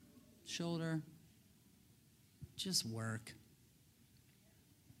 Shoulder. Just work.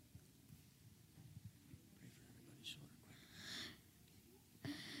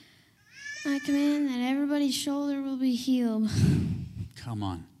 I command that everybody's shoulder will be healed. Come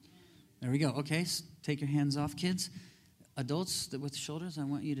on. There we go. Okay, take your hands off, kids. Adults with shoulders, I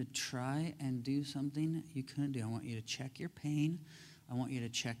want you to try and do something you couldn't do. I want you to check your pain. I want you to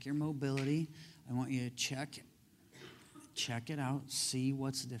check your mobility. I want you to check it out, see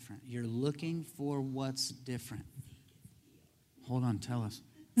what's different. You're looking for what's different. Hold on, tell us.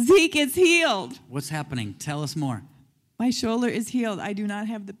 Zeke is healed. What's happening? Tell us more. My shoulder is healed. I do not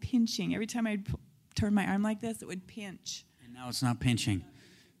have the pinching. Every time I turn my arm like this, it would pinch. And now it's not pinching.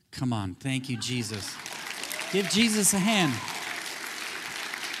 Come on. Thank you, Jesus. Give Jesus a hand.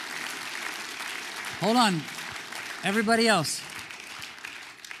 Hold on. Everybody else.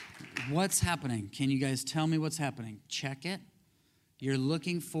 What's happening? Can you guys tell me what's happening? Check it. You're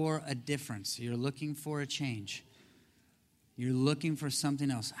looking for a difference. You're looking for a change. You're looking for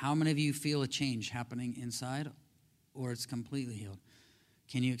something else. How many of you feel a change happening inside, or it's completely healed?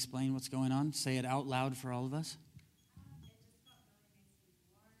 Can you explain what's going on? Say it out loud for all of us.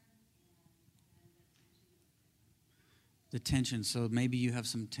 The tension. So maybe you have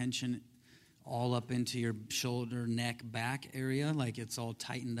some tension all up into your shoulder, neck, back area, like it's all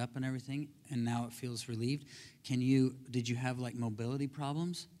tightened up and everything, and now it feels relieved. Did you have like mobility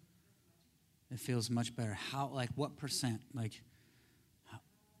problems? It feels much better. How, like what percent?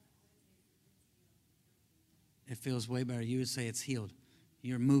 It feels way better. You would say it's healed.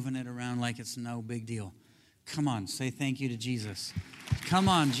 You're moving it around like it's no big deal. Come on, say thank you to Jesus. Come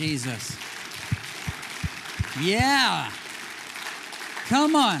on, Jesus. Yeah.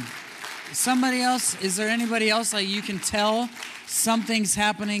 Come on. Somebody else, is there anybody else like you can tell something's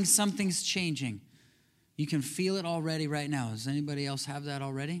happening, something's changing? You can feel it already right now. Does anybody else have that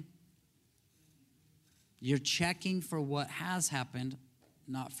already? You're checking for what has happened,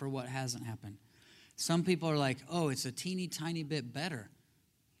 not for what hasn't happened. Some people are like, oh, it's a teeny tiny bit better.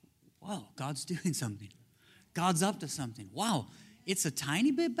 Whoa, God's doing something. God's up to something. Wow, it's a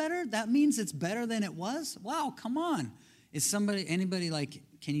tiny bit better? That means it's better than it was? Wow, come on. Is anybody like,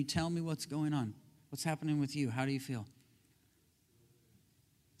 can you tell me what's going on? What's happening with you? How do you feel?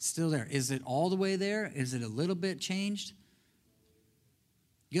 Still there. Is it all the way there? Is it a little bit changed?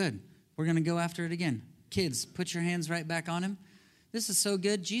 Good. We're going to go after it again. Kids, put your hands right back on him. This is so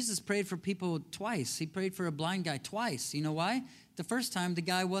good. Jesus prayed for people twice. He prayed for a blind guy twice. You know why? The first time, the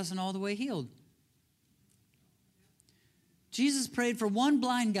guy wasn't all the way healed. Jesus prayed for one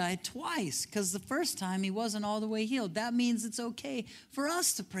blind guy twice because the first time he wasn't all the way healed. That means it's okay for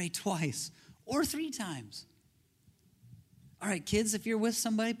us to pray twice or 3 times. All right, kids, if you're with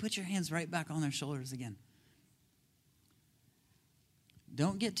somebody, put your hands right back on their shoulders again.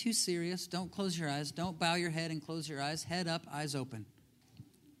 Don't get too serious. Don't close your eyes. Don't bow your head and close your eyes. Head up, eyes open.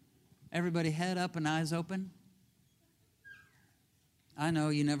 Everybody head up and eyes open. I know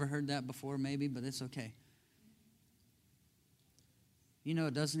you never heard that before maybe, but it's okay. You know,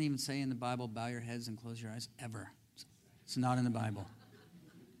 it doesn't even say in the Bible, bow your heads and close your eyes, ever. It's not in the Bible.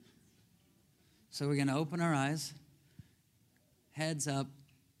 So we're going to open our eyes, heads up,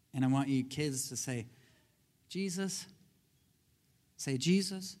 and I want you kids to say, Jesus. Say,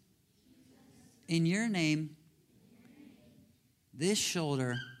 Jesus, in your name, this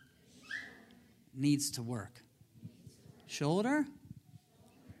shoulder needs to work. Shoulder,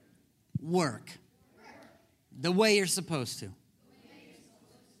 work. The way you're supposed to.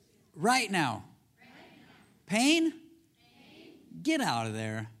 Right now. Pain? Get out of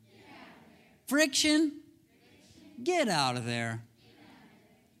there. Friction? Get out of there.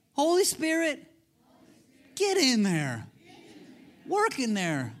 Holy Spirit? Get in there. Work in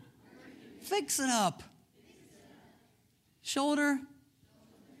there. Fix it up. Shoulder,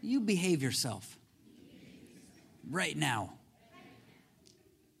 you behave yourself. Right now.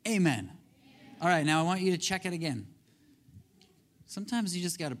 Amen. All right, now I want you to check it again. Sometimes you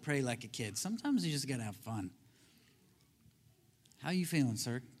just got to pray like a kid. Sometimes you just got to have fun. How you feeling,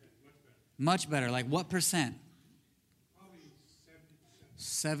 sir? Much better. Like what percent?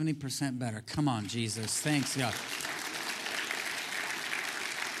 70% better. Come on, Jesus. Thanks, God.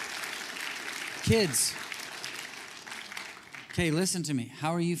 Kids. Okay, listen to me.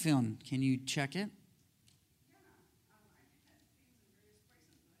 How are you feeling? Can you check it?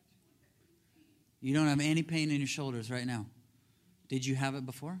 You don't have any pain in your shoulders right now. Did you have it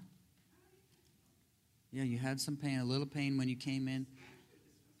before? Yeah, you had some pain, a little pain when you came in.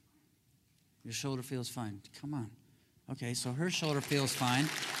 Your shoulder feels fine. Come on. Okay, so her shoulder feels fine.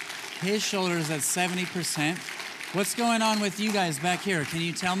 His shoulder is at 70%. What's going on with you guys back here? Can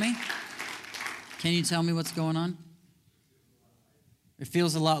you tell me? Can you tell me what's going on? It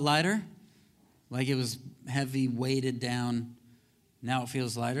feels a lot lighter, like it was heavy, weighted down. Now it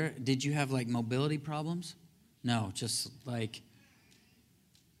feels lighter. Did you have like mobility problems? No, just like,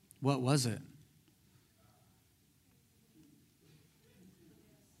 what was it?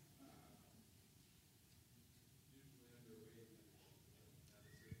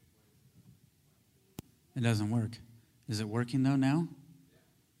 It doesn't work. Is it working though now?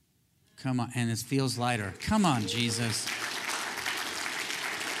 Come on, and it feels lighter. Come on, Jesus.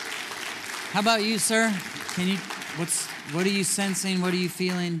 How about you, sir? What are you sensing? What are you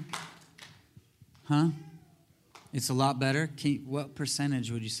feeling? Huh? It's a lot better. What percentage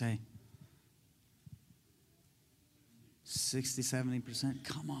would you say? 60, 70%?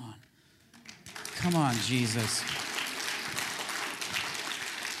 Come on. Come on, Jesus.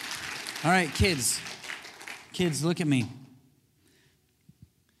 All right, kids. Kids, look at me.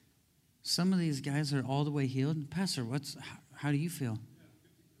 Some of these guys are all the way healed. Pastor, how do you feel?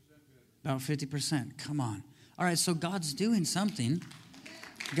 About 50%. Come on. All right, so God's doing something.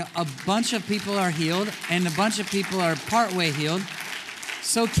 A bunch of people are healed, and a bunch of people are partway healed.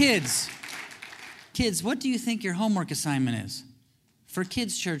 So kids, what do you think your homework assignment is? For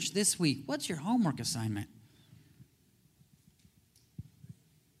Kids Church this week, what's your homework assignment?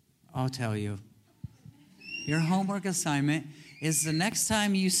 I'll tell you. Your homework assignment is the next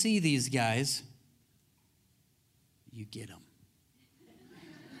time you see these guys, you get them.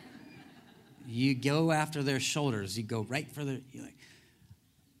 You go after their shoulders. You go right for you're like,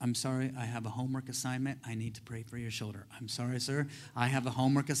 I'm sorry, I have a homework assignment. I need to pray for your shoulder. I'm sorry, sir. I have a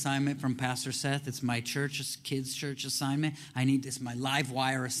homework assignment from Pastor Seth. It's my kids' church assignment. It's my live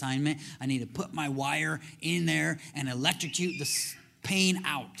wire assignment. I need to put my wire in there and electrocute the pain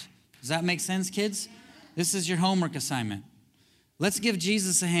out. Does that make sense, kids? This is your homework assignment. Let's give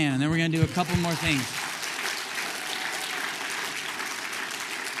Jesus a hand, and then we're going to do a couple more things.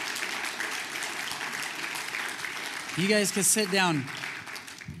 You guys can sit down.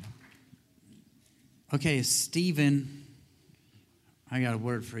 Okay, Stephen. I got a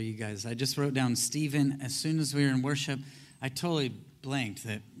word for you guys. I just wrote down Stephen. As soon as we were in worship, I totally blanked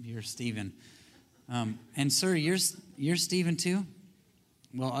that you're Stephen. And sir, you're Stephen too?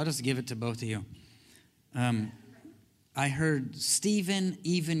 Well, I'll just give it to both of you. I heard Stephen,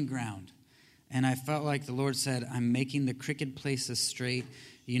 even ground. And I felt like the Lord said, I'm making the crooked places straight.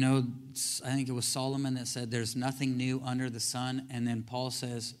 You know, I think it was Solomon that said, there's nothing new under the sun. And then Paul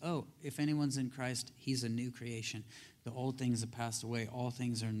says, oh, if anyone's in Christ, he's a new creation. The old things have passed away. All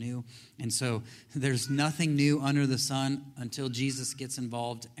things are new. And so there's nothing new under the sun until Jesus gets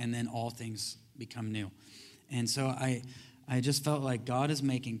involved, and then all things become new. And so I just felt like God is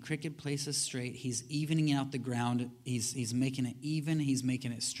making crooked places straight. He's evening out the ground. He's making it even. He's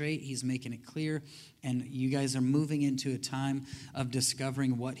making it straight. He's making it clear. And you guys are moving into a time of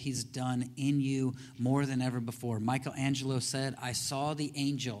discovering what he's done in you more than ever before. Michelangelo said, I saw the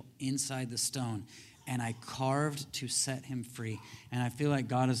angel inside the stone, and I carved to set him free. And I feel like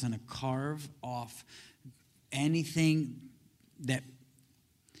God is going to carve off anything that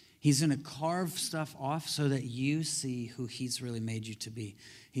he's going to carve stuff off so that you see who he's really made you to be.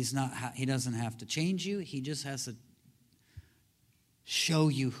 He doesn't have to change you. He just has to show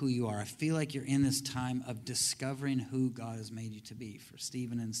you who you are. I feel like you're in this time of discovering who God has made you to be for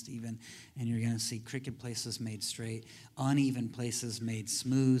Stephen, and you're going to see crooked places made straight, uneven places made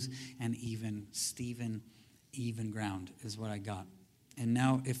smooth, and even Stephen, even ground is what I got. And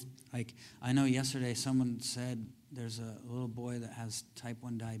now I know yesterday someone said there's a little boy that has type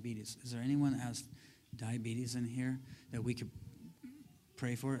 1 diabetes. Is there anyone that has diabetes in here that we could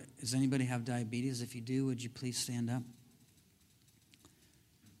pray for? Does anybody have diabetes? If you do, would you please stand up?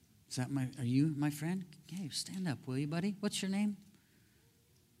 Are you my friend? Hey, stand up, will you, buddy? What's your name?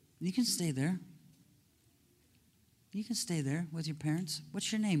 You can stay there. You can stay there with your parents.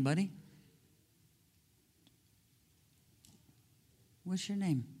 What's your name, buddy? What's your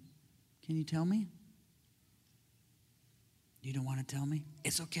name? Can you tell me? You don't want to tell me?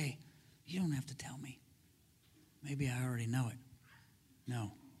 It's okay. You don't have to tell me. Maybe I already know it.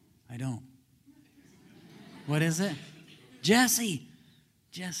 No, I don't. What is it? Jesse.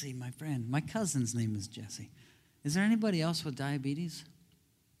 Jesse, my friend. My cousin's name is Jesse. Is there anybody else with diabetes?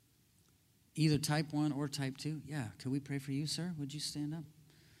 Either type 1 or type 2? Yeah. Could we pray for you, sir? Would you stand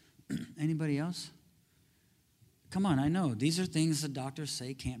up? Anybody else? Come on, I know. These are things the doctors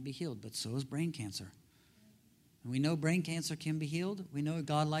say can't be healed, but so is brain cancer. And we know brain cancer can be healed. We know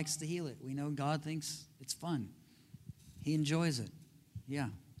God likes to heal it. We know God thinks it's fun. He enjoys it. Yeah.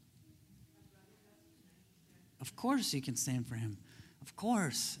 Of course you can stand for him. Of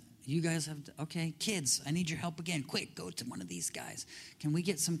course. You guys have, okay, kids, I need your help again. Quick, go to one of these guys. Can we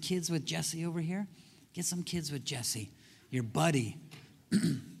get some kids with Jesse over here? Get some kids with Jesse, your buddy.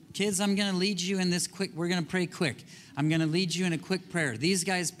 Kids, I'm going to lead you in this quick, we're going to pray quick. I'm going to lead you in a quick prayer. These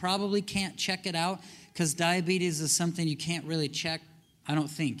guys probably can't check it out because diabetes is something you can't really check, I don't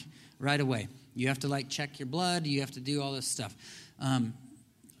think, right away. You have to check your blood. You have to do all this stuff.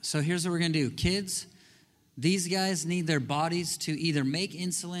 So here's what we're going to do. Kids, these guys need their bodies to either make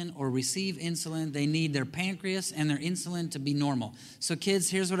insulin or receive insulin. They need their pancreas and their insulin to be normal. So kids,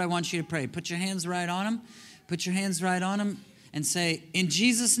 here's what I want you to pray. Put your hands right on them. Put your hands right on them and say, in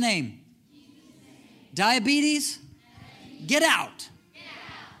Jesus' name, diabetes, get out.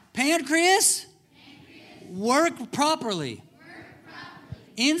 Pancreas, work properly.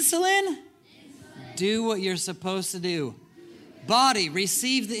 Insulin, do what you're supposed to do. Body,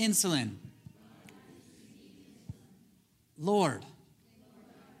 receive the insulin. Lord,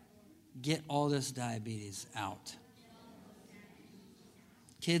 get all this diabetes out.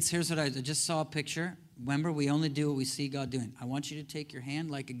 Kids, here's what I just saw a picture. Remember, we only do what we see God doing. I want you to take your hand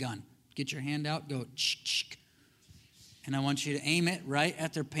like a gun. Get your hand out, go ch-ch. And I want you to aim it right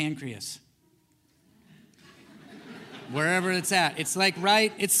at their pancreas. Wherever it's at. It's like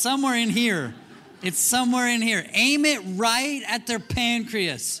it's somewhere in here. It's somewhere in here. Aim it right at their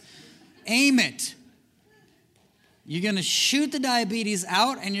pancreas. Aim it. You're going to shoot the diabetes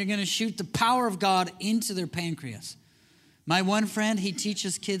out, and you're going to shoot the power of God into their pancreas. My one friend, he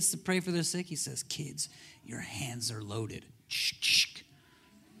teaches kids to pray for their sick. He says, kids, your hands are loaded.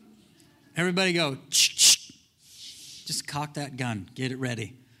 Everybody go, just cock that gun. Get it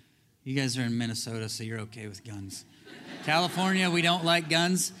ready. You guys are in Minnesota, so you're okay with guns. California, we don't like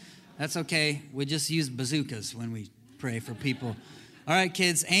guns. That's okay. We just use bazookas when we pray for people. All right,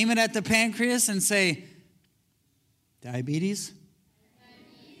 kids, aim it at the pancreas and say, diabetes?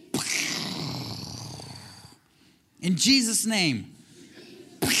 In Jesus' name.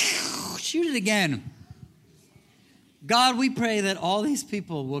 Shoot it again. God, we pray that all these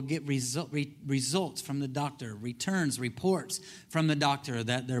people will get results from the doctor, reports from the doctor,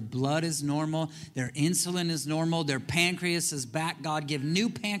 that their blood is normal, their insulin is normal, their pancreas is back. God, give new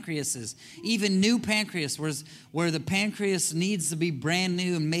pancreases, even new pancreas, where the pancreas needs to be brand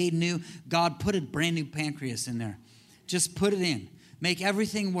new and made new. God, put a brand new pancreas in there. Just put it in. Make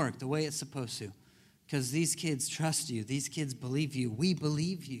everything work the way it's supposed to. Because these kids trust you. These kids believe you. We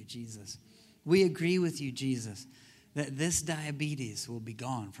believe you, Jesus. We agree with you, Jesus, that this diabetes will be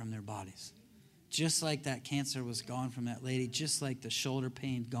gone from their bodies. Just like that cancer was gone from that lady, just like the shoulder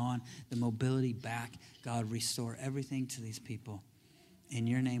pain gone, the mobility back. God, restore everything to these people. In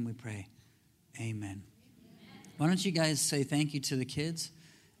your name we pray. Amen. Why don't you guys say thank you to the kids?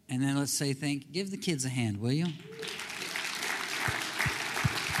 And then let's say give the kids a hand, will you?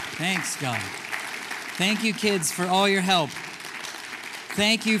 Thanks, God. Thank you, kids, for all your help.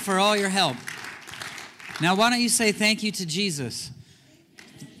 Thank you for all your help. Now, why don't you say thank you to Jesus?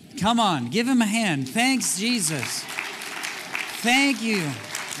 Come on, give him a hand. Thanks, Jesus. Thank you.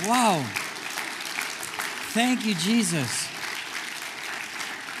 Wow. Thank you, Jesus.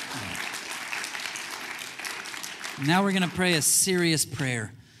 Now we're going to pray a serious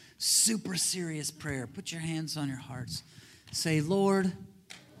prayer. Super serious prayer. Put your hands on your hearts. Say, Lord,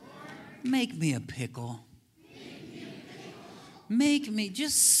 make me a pickle.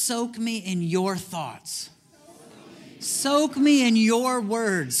 Just soak me in your thoughts. Soak me in your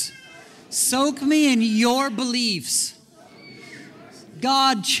words. Soak me in your beliefs.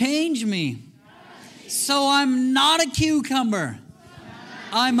 God, change me so I'm not a cucumber.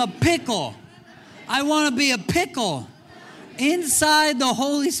 I'm a pickle. I want to be a pickle inside the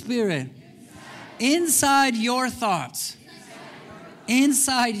Holy Spirit, inside your thoughts,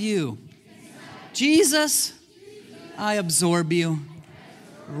 inside you. Jesus, I absorb you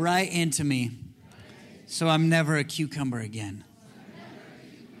right into me so I'm never a cucumber again.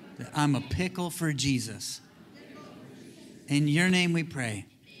 I'm a pickle for Jesus. In your name we pray.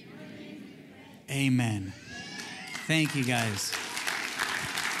 Amen. Thank you, guys.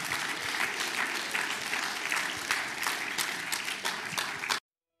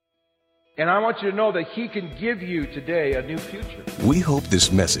 And I want you to know that He can give you today a new future. We hope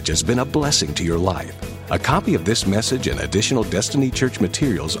this message has been a blessing to your life. A copy of this message and additional Destiny Church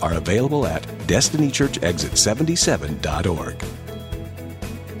materials are available at destinychurchexit77.org.